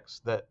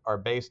projects that are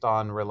based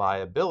on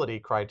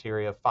reliability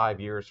criteria 5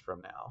 years from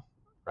now,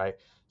 right?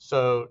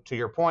 So to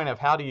your point of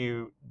how do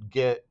you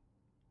get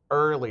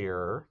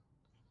earlier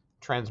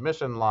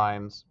transmission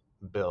lines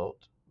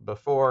built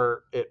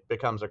before it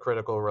becomes a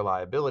critical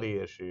reliability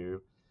issue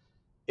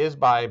is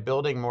by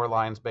building more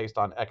lines based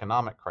on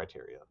economic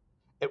criteria,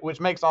 which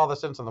makes all the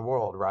sense in the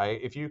world, right?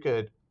 If you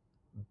could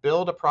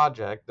build a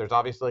project, there's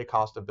obviously a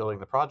cost of building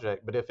the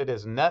project, but if it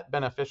is net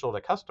beneficial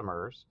to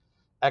customers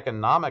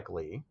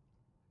economically,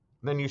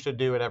 then you should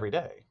do it every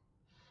day.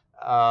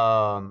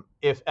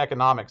 If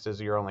economics is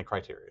your only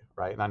criteria,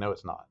 right? And I know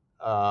it's not.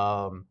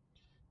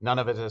 None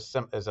of it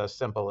is as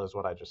simple as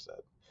what I just said.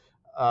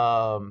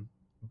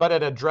 But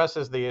it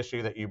addresses the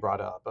issue that you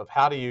brought up of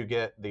how do you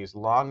get these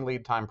long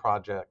lead time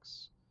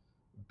projects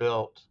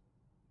built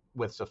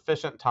with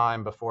sufficient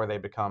time before they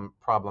become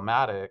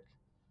problematic,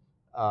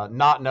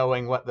 not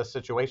knowing what the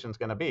situation is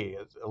going to be.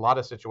 A lot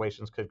of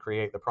situations could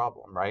create the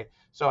problem, right?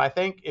 So I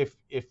think if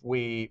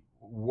we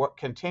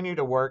continue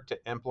to work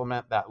to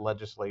implement that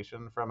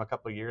legislation from a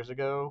couple of years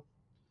ago,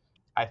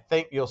 I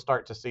think you'll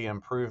start to see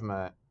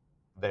improvement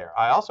there.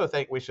 I also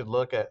think we should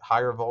look at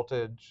higher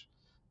voltage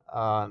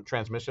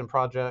transmission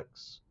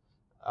projects,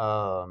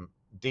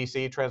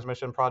 DC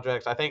transmission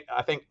projects. I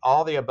think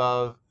all the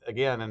above,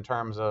 again, in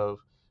terms of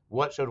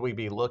what should we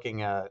be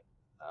looking at,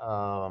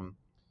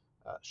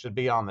 should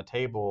be on the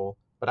table.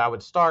 But I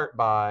would start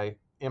by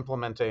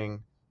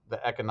implementing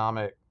the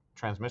economic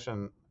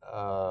transmission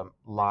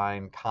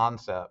line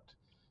concept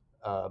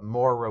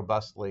more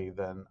robustly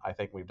than I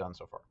think we've done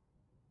so far.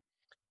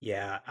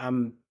 Yeah,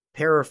 I'm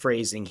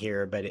paraphrasing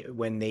here, but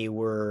when they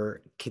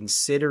were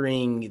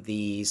considering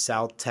the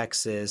South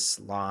Texas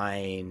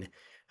line,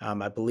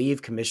 I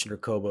believe Commissioner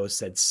Cobo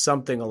said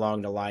something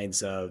along the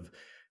lines of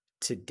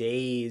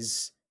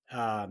today's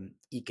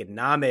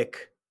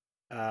economic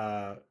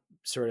uh,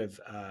 sort of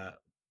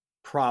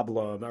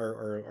problem,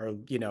 or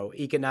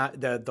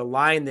the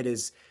line that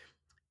is,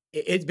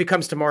 it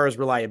becomes tomorrow's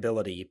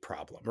reliability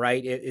problem,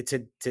 right? It's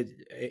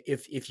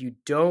if you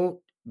don't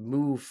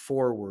move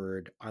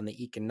forward on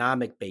the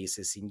economic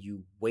basis and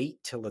you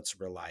wait till it's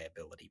a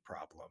reliability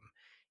problem,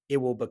 it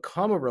will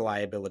become a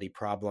reliability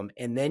problem,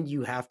 and then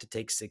you have to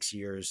take 6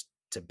 years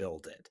to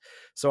build it.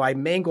 So I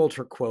mangled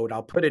her quote.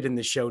 I'll put it in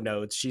the show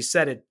notes. She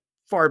said it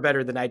far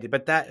better than I did.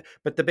 But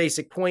the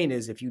basic point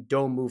is, if you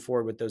don't move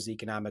forward with those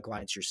economic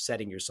lines, you're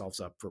setting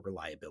yourselves up for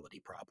reliability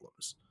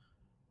problems.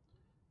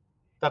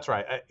 That's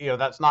right.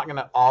 That's not going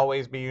to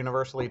always be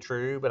universally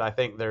true, but I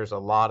think there's a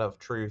lot of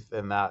truth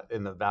in that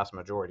in the vast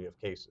majority of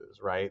cases,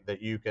 right?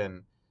 That you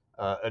can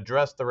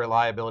address the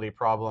reliability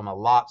problem a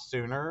lot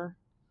sooner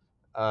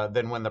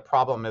than when the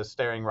problem is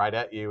staring right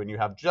at you and you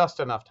have just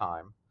enough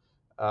time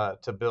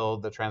to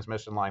build the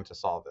transmission line to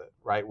solve it,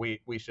 right?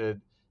 We should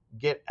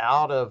get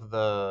out of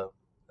the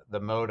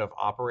mode of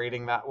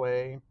operating that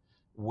way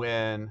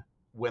when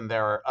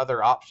there are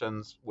other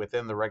options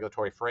within the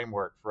regulatory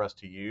framework for us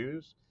to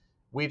use.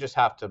 We just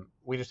have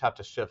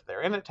to shift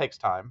there, and it takes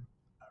time,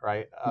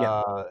 right?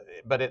 Yeah.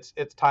 But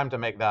it's time to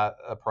make that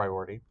a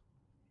priority.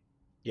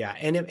 Yeah.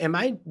 And am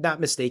I not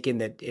mistaken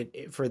that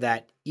for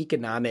that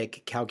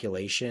economic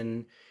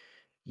calculation,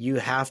 you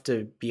have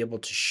to be able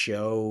to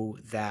show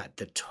that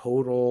the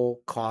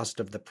total cost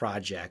of the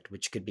project,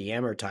 which could be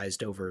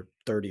amortized over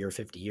 30 or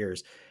 50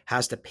 years,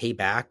 has to pay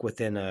back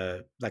within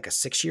a like a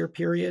 6-year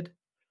period?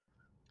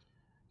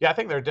 Yeah, I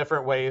think there are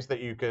different ways that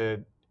you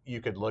could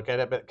look at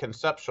it, but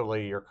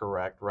conceptually, you're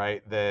correct,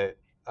 right? That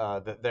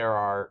there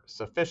are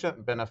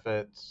sufficient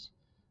benefits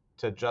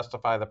to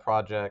justify the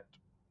project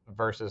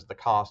versus the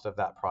cost of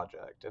that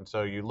project. And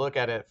so you look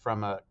at it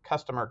from a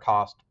customer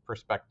cost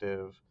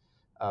perspective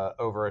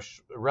over a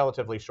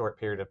relatively short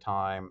period of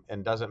time,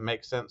 and does it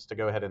make sense to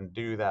go ahead and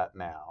do that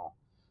now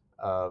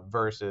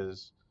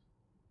versus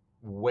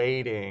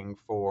waiting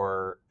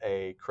for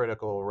a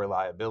critical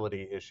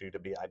reliability issue to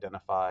be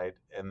identified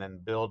and then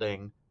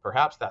building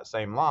perhaps that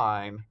same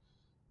line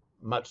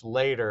much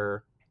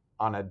later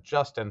on a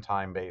just in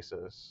time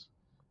basis,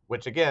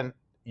 which again,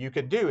 you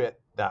could do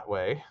it that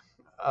way.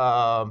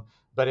 Um,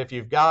 but if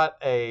you've got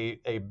a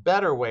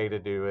better way to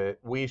do it,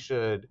 we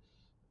should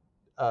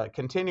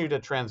continue to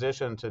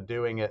transition to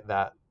doing it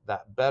that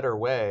better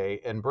way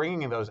and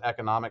bringing those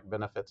economic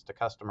benefits to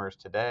customers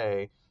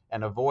today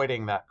and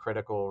avoiding that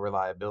critical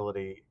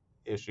reliability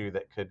issue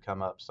that could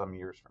come up some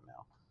years from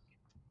now.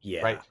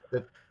 Yeah. Right?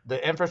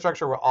 The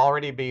infrastructure will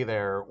already be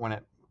there when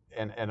it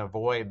and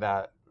avoid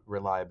that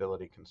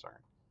reliability concern.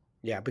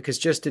 Yeah, because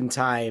just in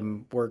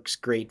time works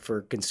great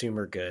for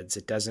consumer goods.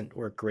 It doesn't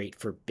work great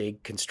for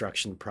big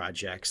construction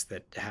projects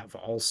that have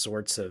all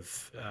sorts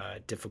of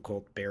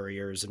difficult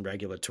barriers and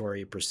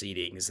regulatory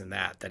proceedings and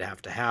that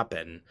have to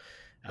happen.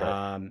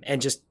 Right.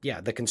 And just, yeah,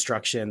 the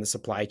construction, the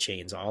supply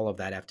chains, all of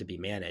that have to be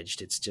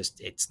managed.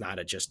 It's not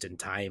a just in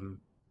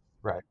time.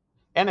 Right.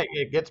 And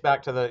it gets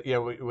back to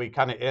we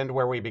kind of end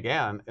where we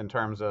began in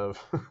terms of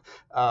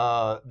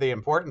the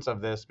importance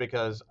of this,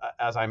 because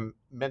as I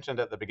mentioned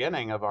at the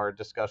beginning of our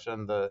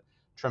discussion, the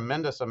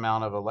tremendous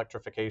amount of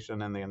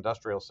electrification in the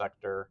industrial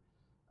sector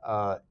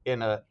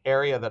in an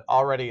area that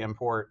already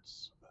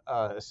imports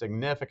a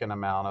significant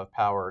amount of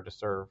power to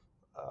serve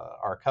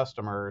our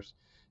customers,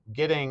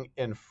 getting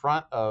in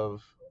front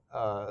of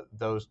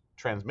those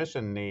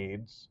transmission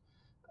needs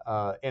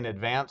in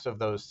advance of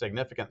those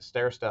significant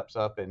stair steps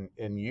up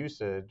in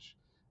usage,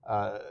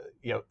 uh,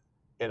 you know,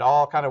 it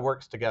all kind of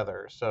works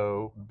together.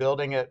 So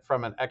building it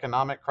from an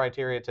economic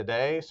criteria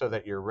today so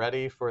that you're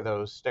ready for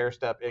those stair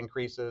step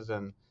increases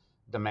in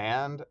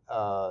demand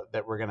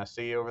that we're going to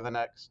see over the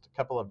next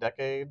couple of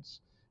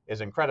decades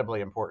is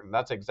incredibly important.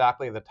 That's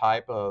exactly the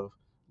type of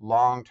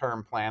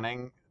long-term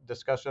planning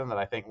discussion that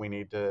I think we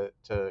need to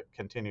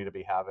continue to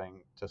be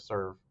having to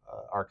serve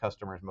our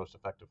customers most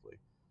effectively.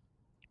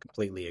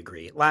 Completely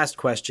agree. Last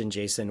question,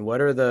 Jason.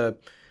 What are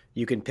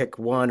you can pick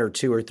one or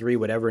two or three,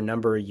 whatever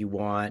number you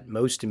want,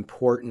 most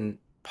important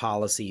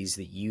policies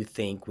that you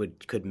think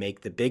could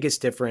make the biggest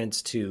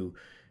difference to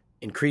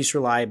increase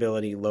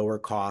reliability, lower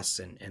costs,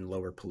 and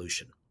lower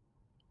pollution?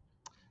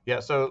 Yeah,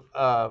 so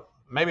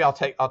maybe I'll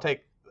take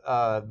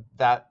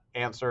that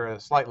answer a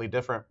slightly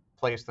different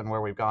place than where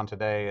we've gone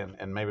today,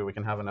 and maybe we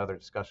can have another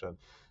discussion.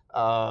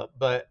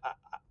 But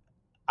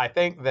I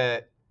think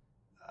that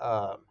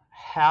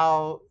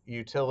how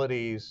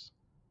utilities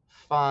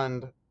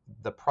fund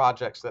the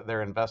projects that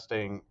they're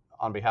investing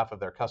on behalf of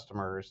their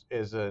customers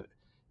is an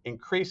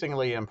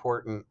increasingly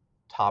important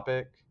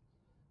topic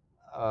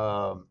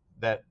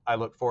that I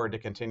look forward to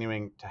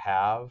continuing to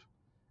have.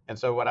 And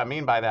so, what I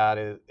mean by that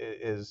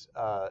is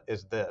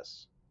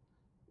this: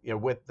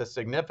 with the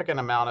significant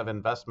amount of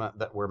investment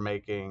that we're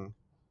making,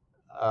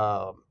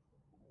 um,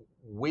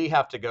 we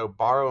have to go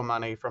borrow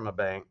money from a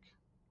bank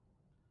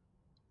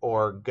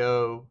or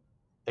go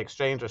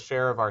exchange a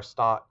share of our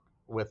stock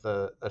with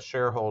a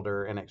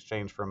shareholder in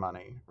exchange for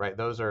money, right?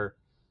 Those are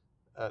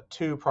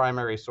two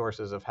primary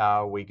sources of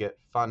how we get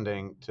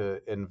funding to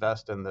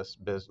invest in this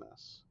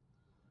business.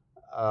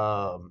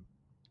 Um,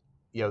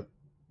 you know,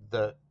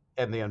 the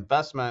and the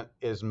investment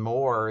is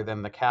more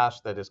than the cash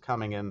that is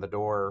coming in the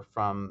door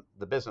from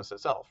the business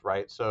itself,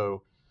 right?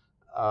 So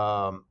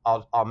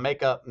I'll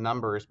make up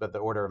numbers, but the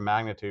order of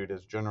magnitude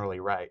is generally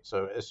right.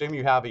 So assume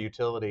you have a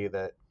utility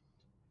that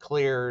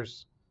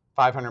clears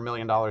 $500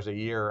 million a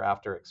year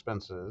after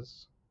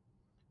expenses,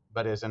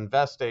 but is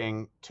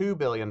investing $2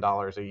 billion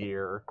a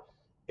year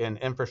in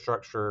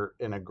infrastructure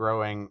in a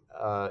growing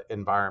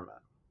environment,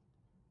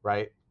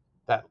 right?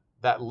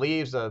 That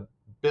leaves a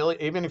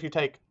billion. Even if you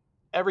take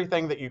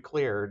everything that you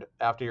cleared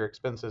after your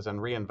expenses and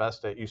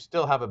reinvest it, you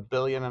still have $1.5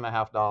 billion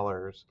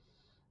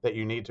that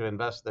you need to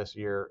invest this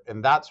year.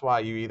 And that's why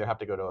you either have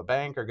to go to a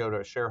bank or go to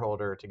a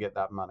shareholder to get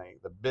that money.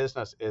 The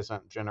business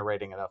isn't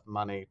generating enough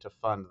money to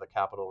fund the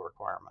capital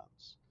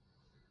requirements.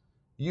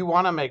 You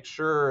want to make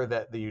sure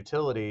that the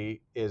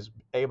utility is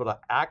able to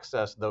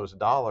access those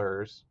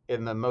dollars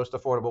in the most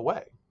affordable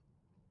way,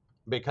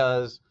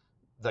 because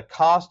the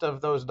cost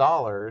of those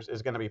dollars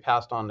is going to be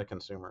passed on to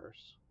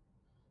consumers,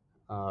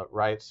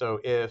 right? So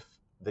if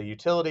the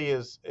utility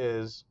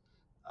is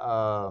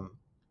um,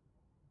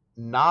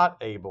 not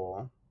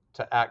able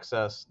to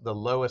access the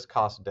lowest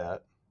cost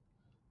debt,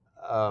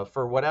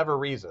 for whatever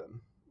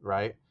reason,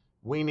 right,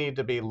 we need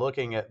to be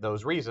looking at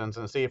those reasons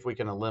and see if we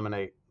can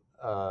eliminate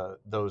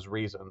those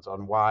reasons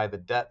on why the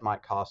debt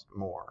might cost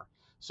more.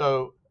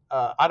 So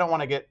I don't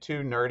want to get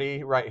too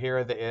nerdy right here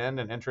at the end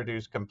and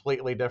introduce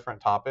completely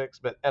different topics,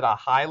 but at a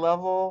high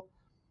level,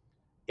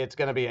 it's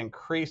going to be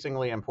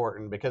increasingly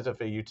important, because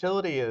if a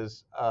utility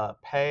is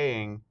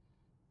paying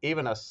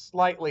even a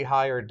slightly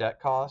higher debt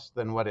cost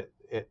than what it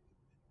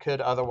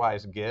could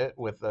otherwise get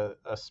with a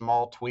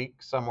small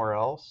tweak somewhere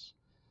else,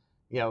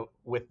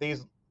 with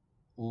these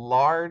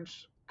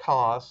large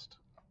cost,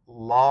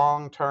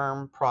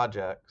 long-term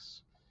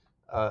projects,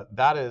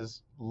 that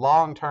is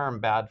long-term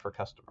bad for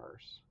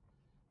customers.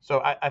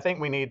 So I think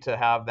we need to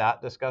have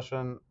that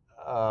discussion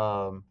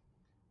on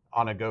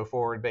a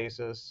go-forward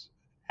basis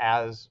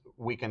as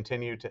we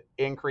continue to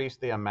increase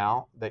the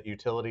amount that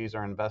utilities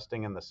are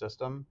investing in the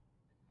system.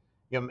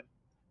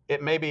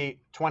 It may be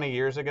 20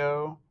 years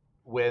ago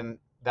when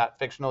that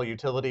fictional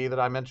utility that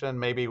I mentioned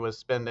maybe was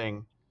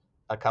spending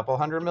a couple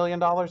 $100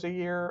 million a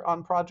year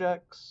on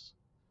projects.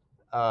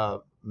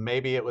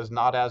 Maybe it was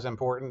not as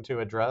important to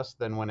address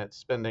than when it's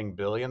spending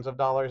billions of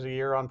dollars a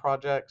year on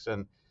projects.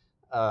 And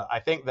I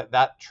think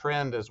that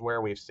trend is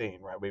where we've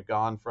seen, right? We've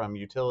gone from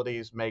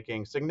utilities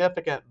making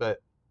significant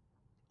but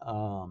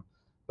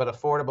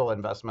affordable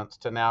investments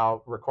to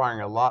now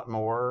requiring a lot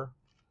more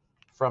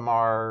from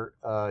our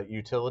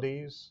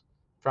utilities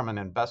from an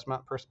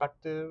investment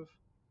perspective.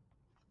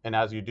 And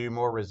as you do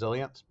more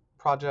resilience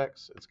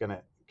projects, it's going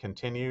to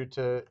continue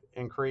to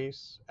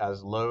increase.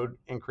 As load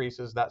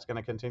increases, that's going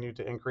to continue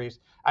to increase.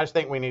 I just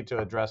think we need to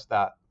address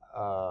that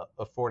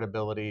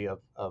affordability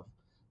of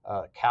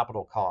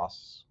capital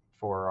costs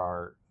for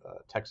our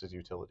Texas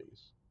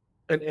utilities.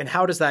 And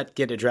how does that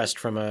get addressed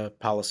from a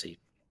policy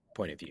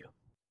point of view?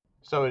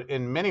 So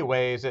in many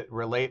ways, it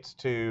relates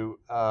to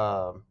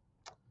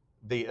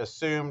the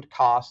assumed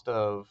cost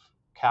of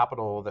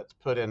capital that's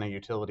put in a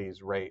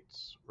utility's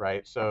rates,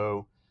 right?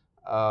 So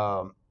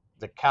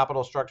the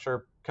capital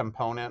structure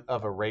component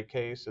of a rate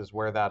case is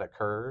where that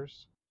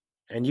occurs.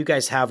 And you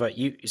guys have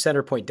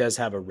CenterPoint does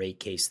have a rate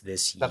case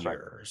this year. That's right.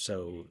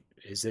 So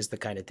is this the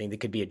kind of thing that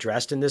could be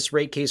addressed in this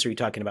rate case, or are you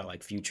talking about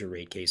like future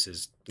rate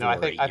cases? No, I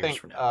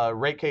think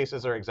rate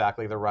cases are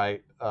exactly the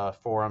right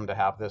forum to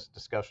have this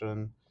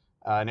discussion.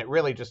 And it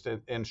really just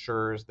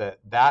ensures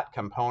that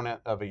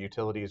component of a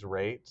utility's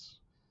rates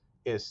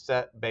is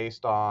set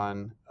based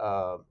on,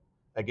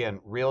 again,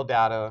 real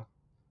data,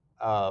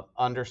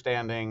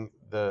 understanding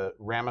the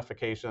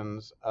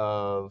ramifications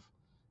of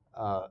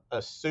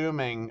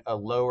assuming a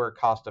lower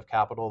cost of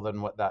capital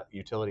than what that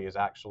utility is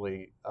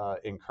actually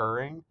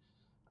incurring,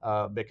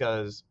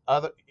 because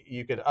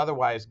you could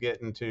otherwise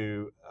get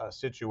into a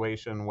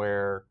situation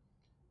where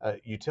a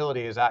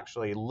utility is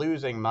actually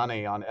losing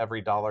money on every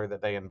dollar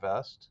that they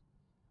invest,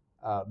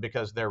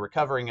 because they're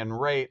recovering in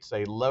rates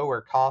a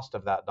lower cost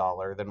of that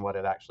dollar than what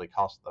it actually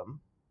cost them,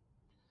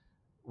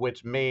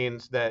 which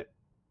means that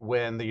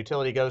when the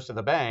utility goes to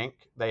the bank,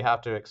 they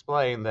have to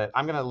explain that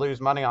I'm going to lose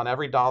money on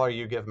every dollar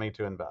you give me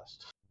to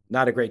invest.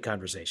 Not a great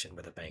conversation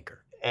with a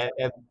banker.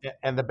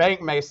 And the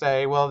bank may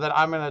say, well, then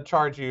I'm going to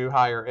charge you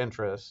higher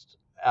interest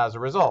as a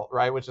result,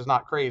 right? Which is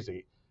not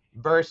crazy.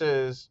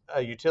 Versus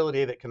a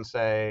utility that can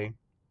say,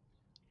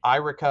 I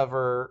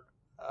recover,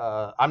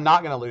 I'm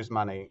not going to lose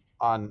money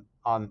on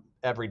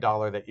every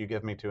dollar that you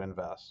give me to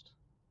invest,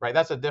 right?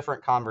 That's a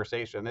different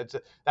conversation.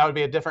 That would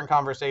be a different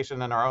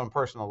conversation in our own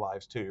personal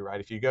lives too, right?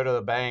 If you go to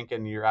the bank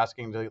and you're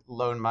asking to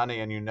loan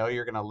money and you know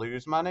you're going to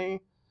lose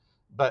money,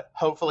 but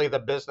hopefully the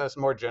business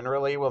more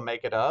generally will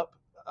make it up,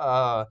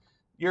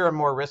 you're a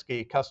more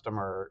risky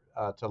customer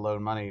to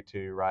loan money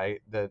to,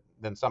 right?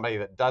 Than somebody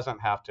that doesn't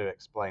have to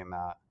explain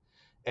that.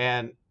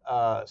 And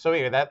so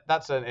anyway,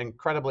 that's an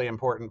incredibly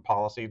important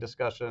policy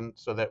discussion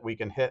so that we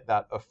can hit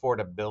that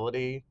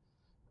affordability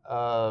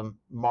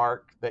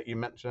mark that you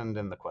mentioned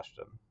in the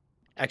question.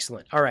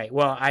 Excellent. All right.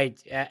 Well,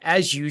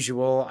 as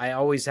usual, I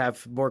always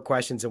have more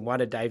questions and want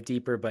to dive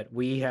deeper, but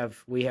we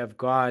have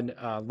gone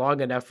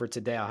long enough for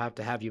today. I'll have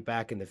to have you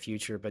back in the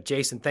future. But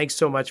Jason, thanks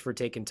so much for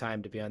taking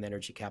time to be on the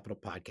Energy Capital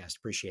podcast.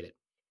 Appreciate it.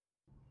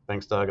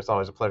 Thanks, Doug. It's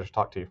always a pleasure to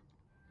talk to you.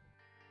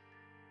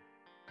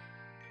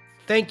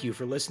 Thank you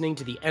for listening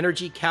to the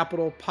Energy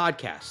Capital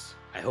podcast.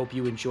 I hope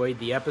you enjoyed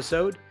the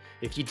episode.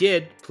 If you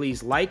did,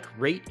 please like,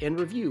 rate, and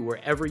review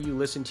wherever you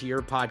listen to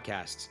your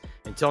podcasts.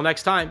 Until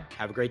next time,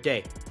 have a great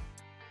day.